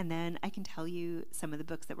 And then I can tell you some of the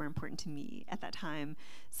books that were important to me at that time.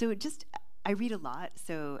 So I read a lot,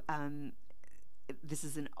 so this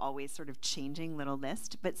is an always sort of changing little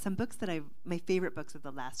list, but some books my favorite books of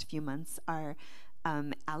the last few months are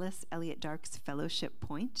Alice Elliott Dark's Fellowship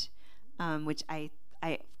Point, which I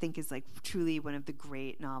think is like truly one of the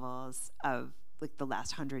great novels of like the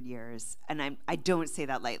last 100 years. And I don't say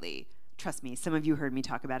that lightly. Trust me, some of you heard me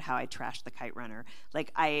talk about how I trashed The Kite Runner.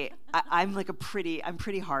 Like I'm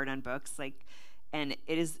pretty hard on books. And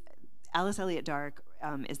it is, Alice Elliott Dark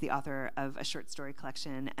is the author of a short story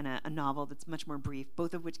collection and a novel that's much more brief,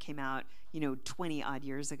 both of which came out, 20 odd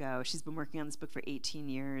years ago. She's been working on this book for 18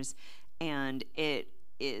 years, and it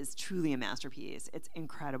is truly a masterpiece. It's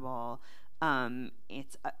incredible.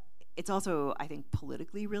 It's also, I think,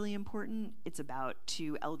 politically really important. It's about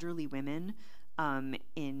two elderly women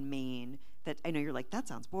in Maine that I know you're like, that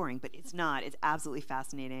sounds boring, but it's not. It's absolutely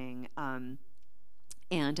fascinating. And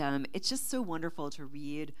it's just so wonderful to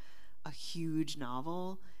read a huge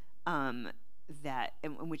novel that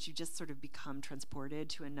in which you just sort of become transported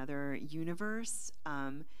to another universe.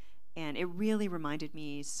 And it really reminded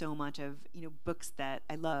me so much of, books that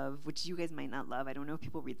I love, which you guys might not love. I don't know if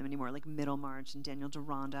people read them anymore, like Middlemarch and Daniel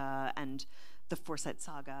Deronda and the Forsyte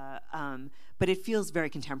Saga. But it feels very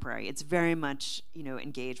contemporary. It's very much,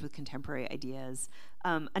 engaged with contemporary ideas.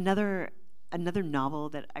 Another novel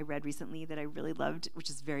that I read recently that I really loved, which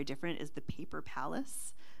is very different, is The Paper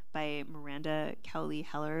Palace by Miranda Cowley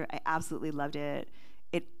Heller. I absolutely loved it.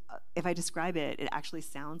 If I describe it, it actually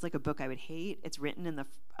sounds like a book I would hate. It's written in the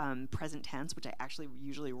present tense, which I actually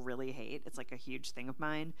usually really hate. It's like a huge thing of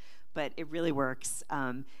mine, but it really works.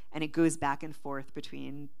 And it goes back and forth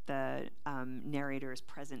between the narrator's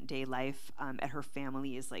present day life at her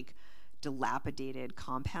family's like dilapidated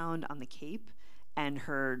compound on the Cape and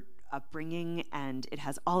her upbringing, and it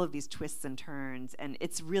has all of these twists and turns, and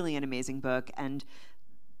it's really an amazing book. And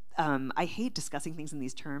I hate discussing things in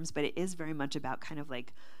these terms, but it is very much about kind of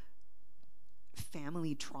like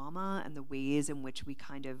family trauma and the ways in which we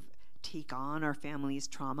kind of take on our family's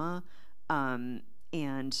trauma.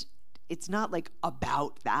 And it's not like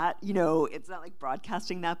about that, it's not like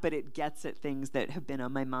broadcasting that, but it gets at things that have been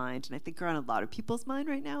on my mind and I think are on a lot of people's mind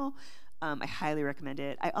right now. I highly recommend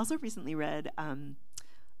it. I also recently read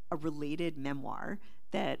a related memoir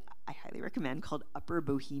that I highly recommend called Upper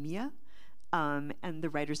Bohemia. And the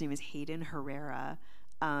writer's name is Hayden Herrera.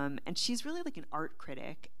 And she's really like an art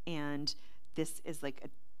critic. And this is like a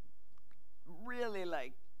really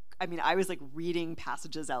like, I was like reading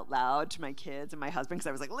passages out loud to my kids and my husband because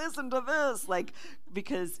I was like, listen to this, like,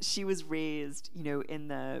 because she was raised, in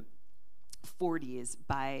the 40s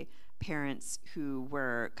by parents who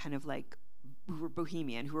were kind of like, who were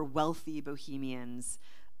bohemian, who were wealthy bohemians,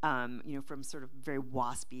 from sort of very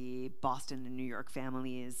waspy Boston and New York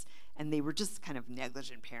families, and they were just kind of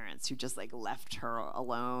negligent parents who just like left her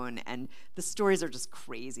alone, and the stories are just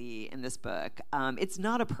crazy in this book. It's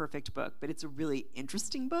not a perfect book, but it's a really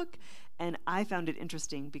interesting book, and I found it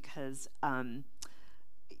interesting because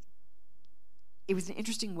it was an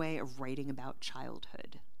interesting way of writing about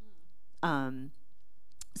childhood.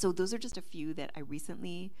 So those are just a few that I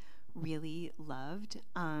recently really loved.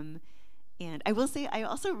 And I will say I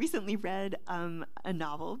also recently read a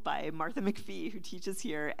novel by Martha McPhee, who teaches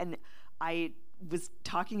here, and I was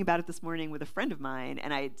talking about it this morning with a friend of mine,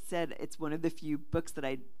 and I said it's one of the few books that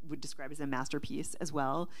I would describe as a masterpiece as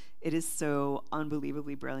well. It is so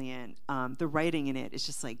unbelievably brilliant. The writing in it is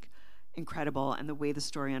just like incredible, and the way the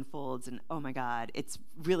story unfolds, and oh my God, it's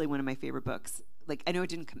really one of my favorite books. Like, I know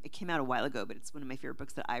it came out a while ago, but it's one of my favorite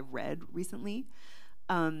books that I've read recently.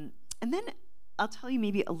 And then I'll tell you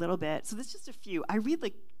maybe a little bit. So there's just a few. I read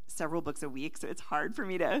like several books a week, so it's hard for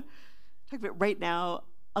me to talk about right now.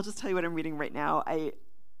 I'll just tell you what I'm reading right now.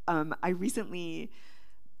 I recently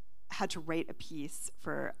had to write a piece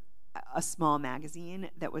for a small magazine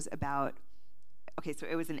that was about, so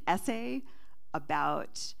it was an essay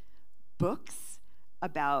about books,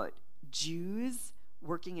 about Jews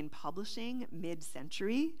working in publishing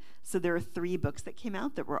mid-century. So there are 3 books that came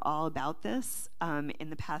out that were all about this in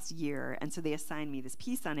the past year. And so they assigned me this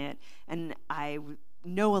piece on it. And I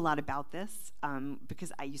know a lot about this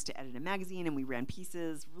because I used to edit a magazine and we ran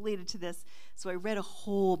pieces related to this. So I read a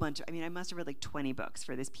whole bunch I must have read like 20 books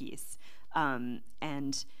for this piece. And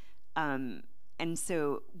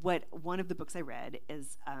so one of the books I read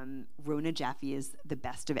is Rona Jaffe's The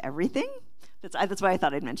Best of Everything. That's why I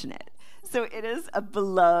thought I'd mention it. So it is a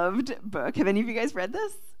beloved book. Have any of you guys read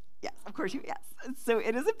this? Yes, of course you, yes. So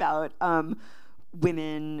it is about young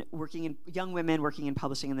women working in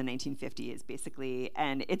publishing in the 1950s, basically.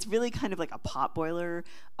 And it's really kind of like a pot boiler.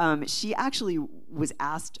 She actually was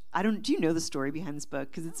asked, do you know the story behind this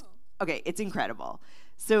book? Because it's incredible.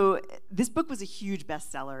 So this book was a huge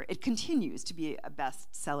bestseller. It continues to be a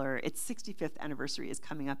bestseller. Its 65th anniversary is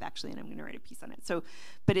coming up, actually, and I'm going to write a piece on it. So,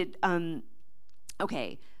 but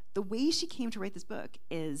the way she came to write this book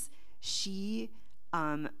is she,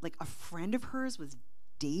 like a friend of hers was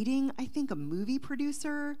dating, I think, a movie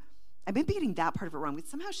producer. I might be getting that part of it wrong, but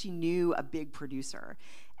somehow she knew a big producer.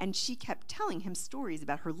 And she kept telling him stories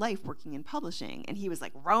about her life working in publishing. And he was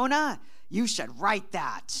like, Rona, you should write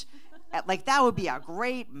that. Like, that would be a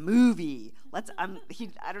great movie. I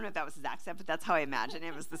don't know if that was his accent, but that's how I imagine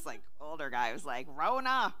him. It was this like older guy who was like,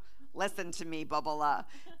 Rona, listen to me, blah, blah, blah.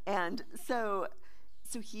 And so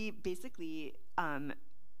he basically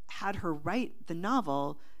had her write the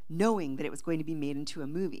novel knowing that it was going to be made into a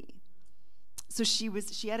movie. So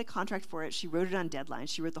she had a contract for it. She wrote it on deadline.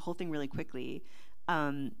 She wrote the whole thing really quickly.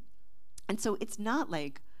 And so it's not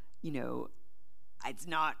like, it's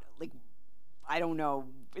not like, I don't know,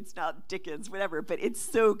 it's not Dickens, whatever, but it's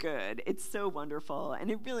so good. It's so wonderful.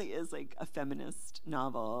 And it really is like a feminist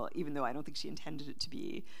novel, even though I don't think she intended it to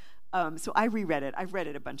be. So I reread it. I've read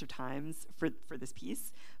it a bunch of times for this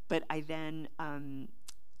piece, but I then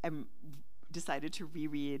decided to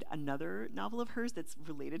reread another novel of hers that's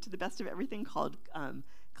related to The Best of Everything called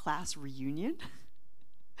Class Reunion.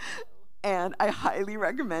 And I highly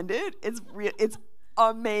recommend it. It's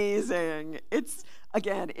amazing. It's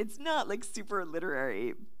not like super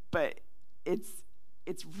literary, but it's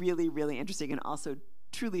really, really interesting and also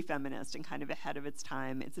truly feminist and kind of ahead of its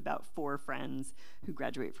time. It's about 4 friends who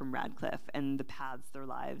graduate from Radcliffe and the paths their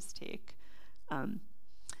lives take.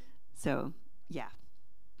 So, yeah.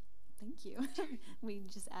 Thank you. We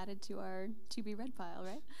just added to our to-be-read pile,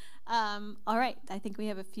 right? All right. I think we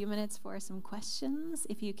have a few minutes for some questions.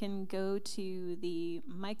 If you can go to the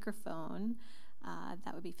microphone,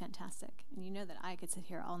 that would be fantastic. And you know that I could sit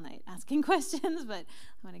here all night asking questions, but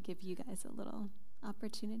I want to give you guys a little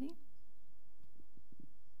opportunity.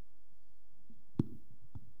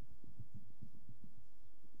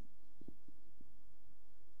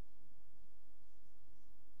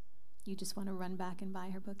 You just want to run back and buy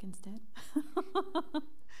her book instead?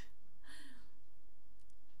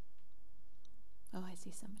 Oh, I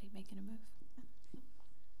see somebody making a move.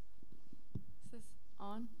 Is this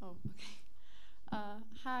on? Oh, okay.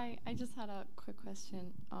 Hi, I just had a quick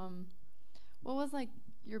question. What was like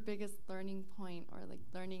your biggest learning point or like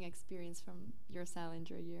learning experience from your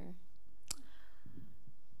Salinger year?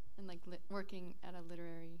 And like working at a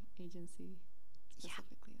literary agency,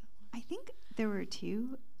 specifically that one. I think there were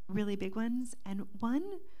 2 really big ones, and one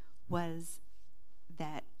was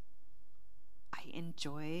that I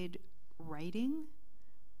enjoyed writing.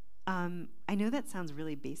 I know that sounds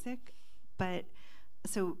really basic, but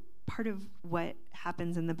so part of what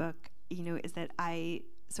happens in the book, is that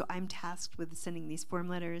I'm tasked with sending these form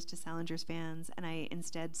letters to Salinger's fans, and I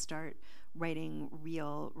instead start writing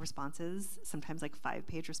real responses, sometimes like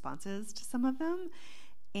 5-page responses to some of them.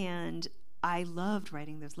 And I loved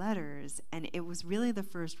writing those letters, and it was really the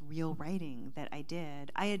first real writing that I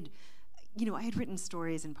did. I had written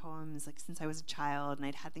stories and poems like since I was a child, and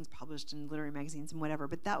I'd had things published in literary magazines and whatever,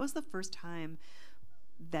 but that was the first time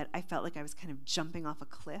that I felt like I was kind of jumping off a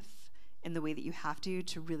cliff in the way that you have to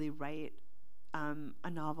really write a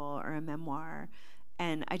novel or a memoir.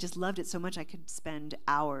 And I just loved it so much I could spend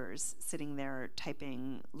hours sitting there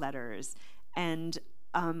typing letters. And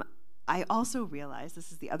I also realized,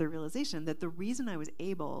 this is the other realization, that the reason I was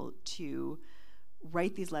able to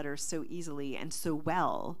write these letters so easily and so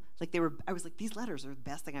well, I was like, these letters are the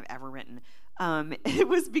best thing I've ever written. It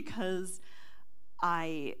was because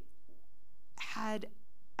I kind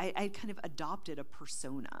of adopted a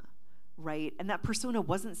persona, right? And that persona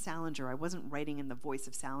wasn't Salinger. I wasn't writing in the voice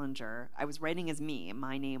of Salinger. I was writing as me.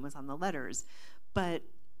 My name was on the letters. But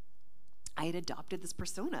I had adopted this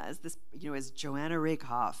persona as this, as Joanna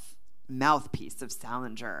Rakoff, mouthpiece of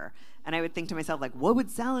Salinger. And I would think to myself, like, what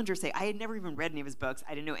would Salinger say? I had never even read any of his books.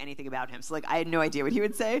 I didn't know anything about him. So, I had no idea what he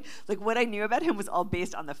would say. What I knew about him was all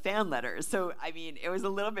based on the fan letters. So, it was a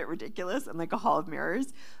little bit ridiculous and like a hall of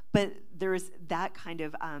mirrors. But there's that kind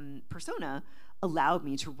of persona allowed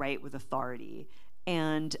me to write with authority.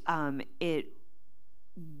 And it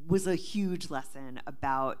was a huge lesson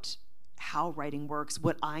about how writing works,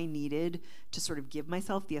 what I needed to sort of give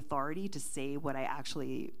myself the authority to say what I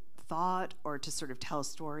actually thought or to sort of tell a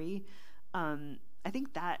story. I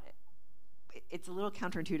think that it's a little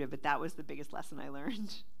counterintuitive, but that was the biggest lesson I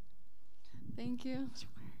learned. Thank you. Sure.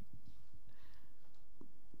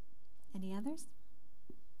 Any others?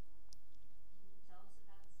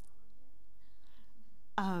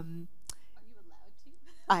 Are you allowed to?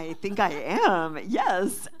 I think I am,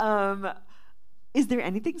 yes. Is there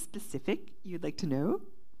anything specific you'd like to know?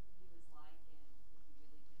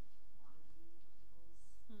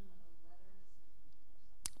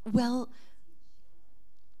 Well,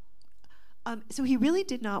 so he really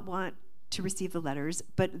did not want to receive the letters,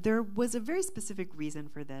 but there was a very specific reason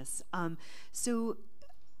for this. So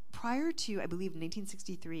prior to, I believe,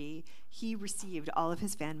 1963, he received all of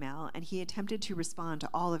his fan mail, and he attempted to respond to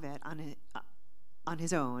all of it on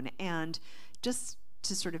his own. And just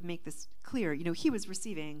to sort of make this clear, he was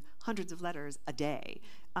receiving hundreds of letters a day.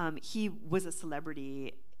 He was a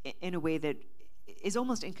celebrity in a way that is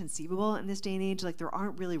almost inconceivable in this day and age. There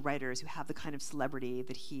aren't really writers who have the kind of celebrity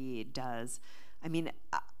that he does. I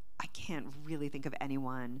can't really think of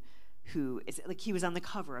anyone who is, he was on the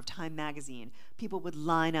cover of Time magazine. People would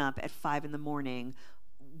line up at 5 a.m.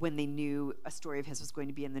 when they knew a story of his was going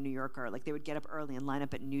to be in the New Yorker. They would get up early and line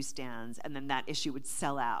up at newsstands, and then that issue would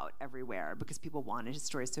sell out everywhere because people wanted his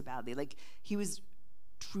stories so badly. He was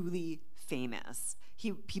truly famous.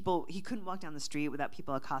 He couldn't walk down the street without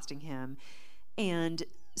people accosting him. And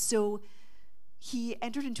so he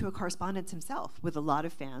entered into a correspondence himself with a lot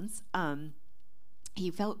of fans. He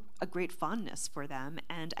felt a great fondness for them,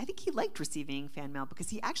 and I think he liked receiving fan mail because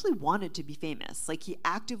he actually wanted to be famous. He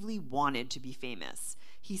actively wanted to be famous.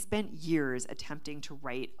 He spent years attempting to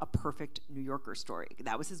write a perfect New Yorker story.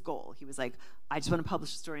 That was his goal. He was like, I just want to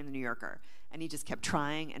publish a story in the New Yorker. And he just kept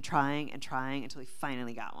trying and trying and trying until he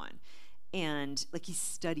finally got one. And he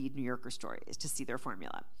studied New Yorker stories to see their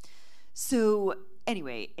formula. So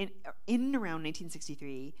anyway, in and around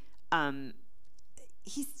 1963,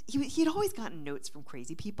 he'd always gotten notes from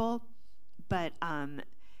crazy people, but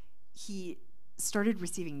he started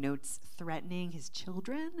receiving notes threatening his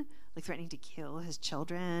children, threatening to kill his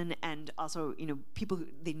children, and also people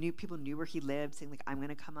knew where he lived, saying I'm going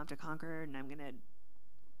to come up to Concord and I'm going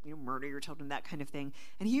to murder your children, that kind of thing.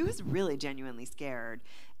 And he was really genuinely scared,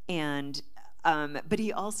 and but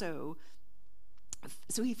he also.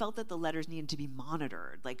 So he felt that the letters needed to be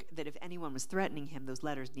monitored, that if anyone was threatening him, those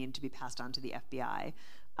letters needed to be passed on to the FBI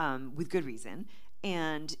with good reason.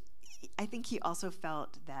 And I think he also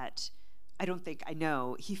felt that,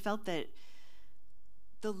 he felt that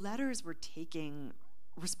the letters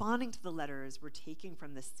responding to the letters were taking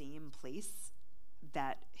from the same place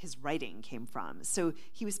that his writing came from. So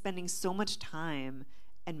he was spending so much time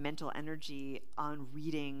and mental energy on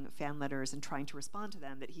reading fan letters and trying to respond to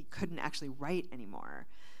them that he couldn't actually write anymore.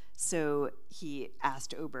 So he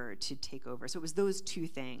asked Ober to take over. So it was those two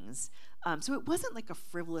things. So it wasn't a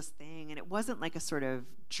frivolous thing, and it wasn't a sort of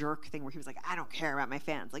jerk thing where he was I don't care about my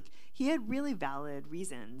fans. He had really valid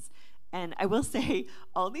reasons. And I will say,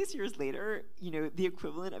 all these years later, the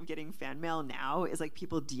equivalent of getting fan mail now is like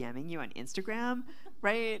people DMing you on Instagram,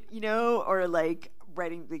 right? Or like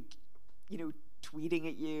writing, like, tweeting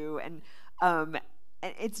at you. And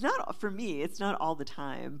it's not, for me, it's not all the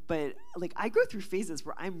time, but like I go through phases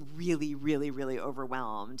where I'm really, really, really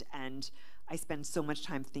overwhelmed, and I spend so much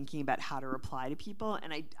time thinking about how to reply to people,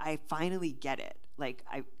 and I finally get it, like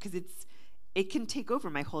because it can take over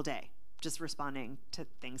my whole day just responding to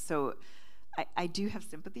things. So I do have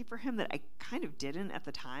sympathy for him that I kind of didn't at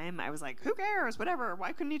the time. I was like, who cares, whatever,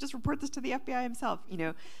 why couldn't he just report this to the FBI himself,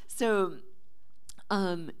 So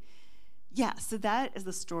yeah, so that is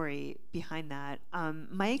the story behind that.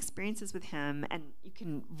 My experiences with him, and you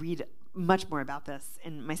can read much more about this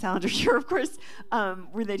in My Salinger Year, of course,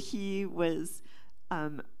 were that he was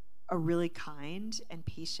a really kind and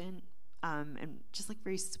patient and just like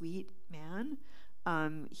very sweet man.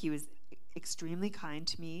 He was extremely kind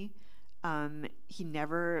to me. He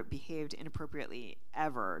never behaved inappropriately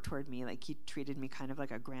ever toward me. Like, he treated me kind of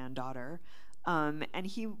like a granddaughter. And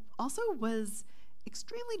he also was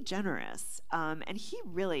extremely generous. And he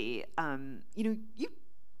really, you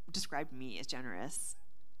described me as generous,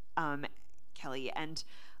 Kelly, and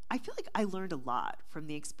I feel like I learned a lot from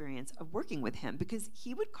the experience of working with him, because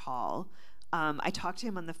he would call. I talked to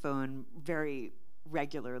him on the phone very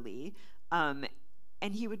regularly, and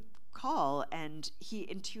he would call, and he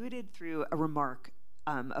intuited through a remark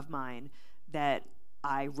of mine that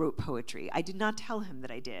I wrote poetry. I did not tell him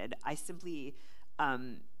that I did. I simply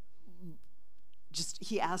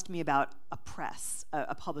he asked me about a press,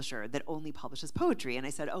 a publisher that only publishes poetry, and I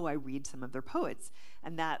said, I read some of their poets,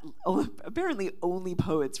 and that apparently only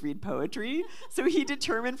poets read poetry. So he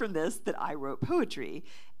determined from this that I wrote poetry,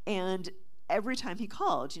 and every time he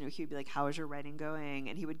called, he would be like, how is your writing going?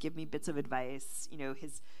 And he would give me bits of advice.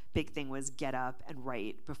 His big thing was get up and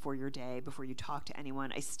write before your day, before you talk to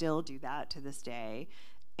anyone. I still do that to this day.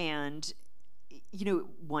 And,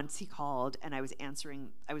 once he called and I was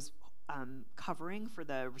covering for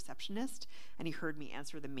the receptionist, and he heard me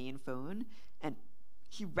answer the main phone, and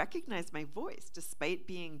he recognized my voice despite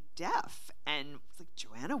being deaf, and was like,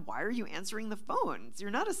 Joanna, why are you answering the phones?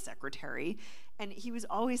 You're not a secretary. And he was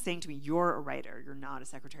always saying to me, you're a writer, you're not a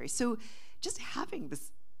secretary. So just having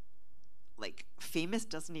this, like, famous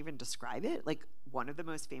doesn't even describe it, like one of the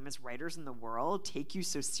most famous writers in the world take you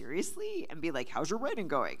so seriously and be like, how's your writing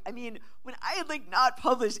going? I mean, when I had like not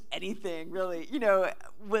published anything really,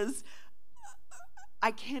 I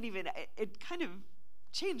can't even, it kind of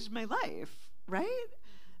changed my life, right?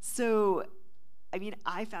 So, I mean,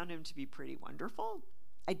 I found him to be pretty wonderful.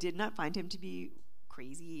 I did not find him to be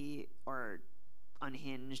crazy or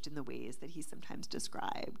unhinged in the ways that he's sometimes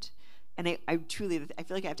described. And I truly, I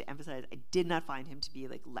feel like I have to emphasize, I did not find him to be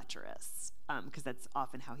like lecherous, because that's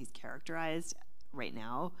often how he's characterized right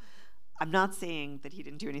now. I'm not saying that he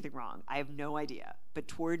didn't do anything wrong. I have no idea. But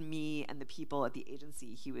toward me and the people at the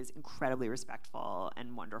agency, he was incredibly respectful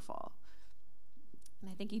and wonderful.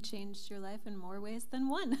 And I think he changed your life in more ways than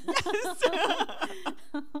one. Yes.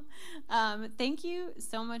 Thank you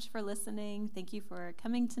so much for listening. Thank you for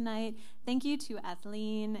coming tonight. Thank you to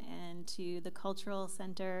Athleen and to the Cultural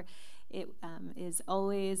Center. It is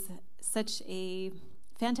always such a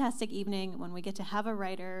fantastic evening when we get to have a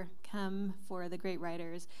writer come for the Great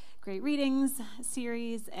Writers, Great Readings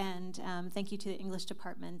series, and thank you to the English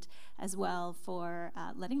department as well for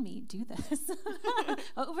letting me do this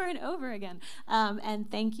over and over again.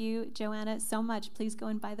 And thank you, Joanna, so much. Please go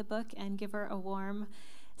and buy the book and give her a warm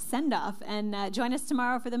send-off, and join us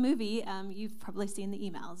tomorrow for the movie. You've probably seen the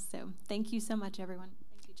emails, so thank you so much, everyone.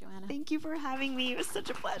 Thank you, Joanna. Thank you for having me. It was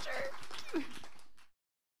such a pleasure.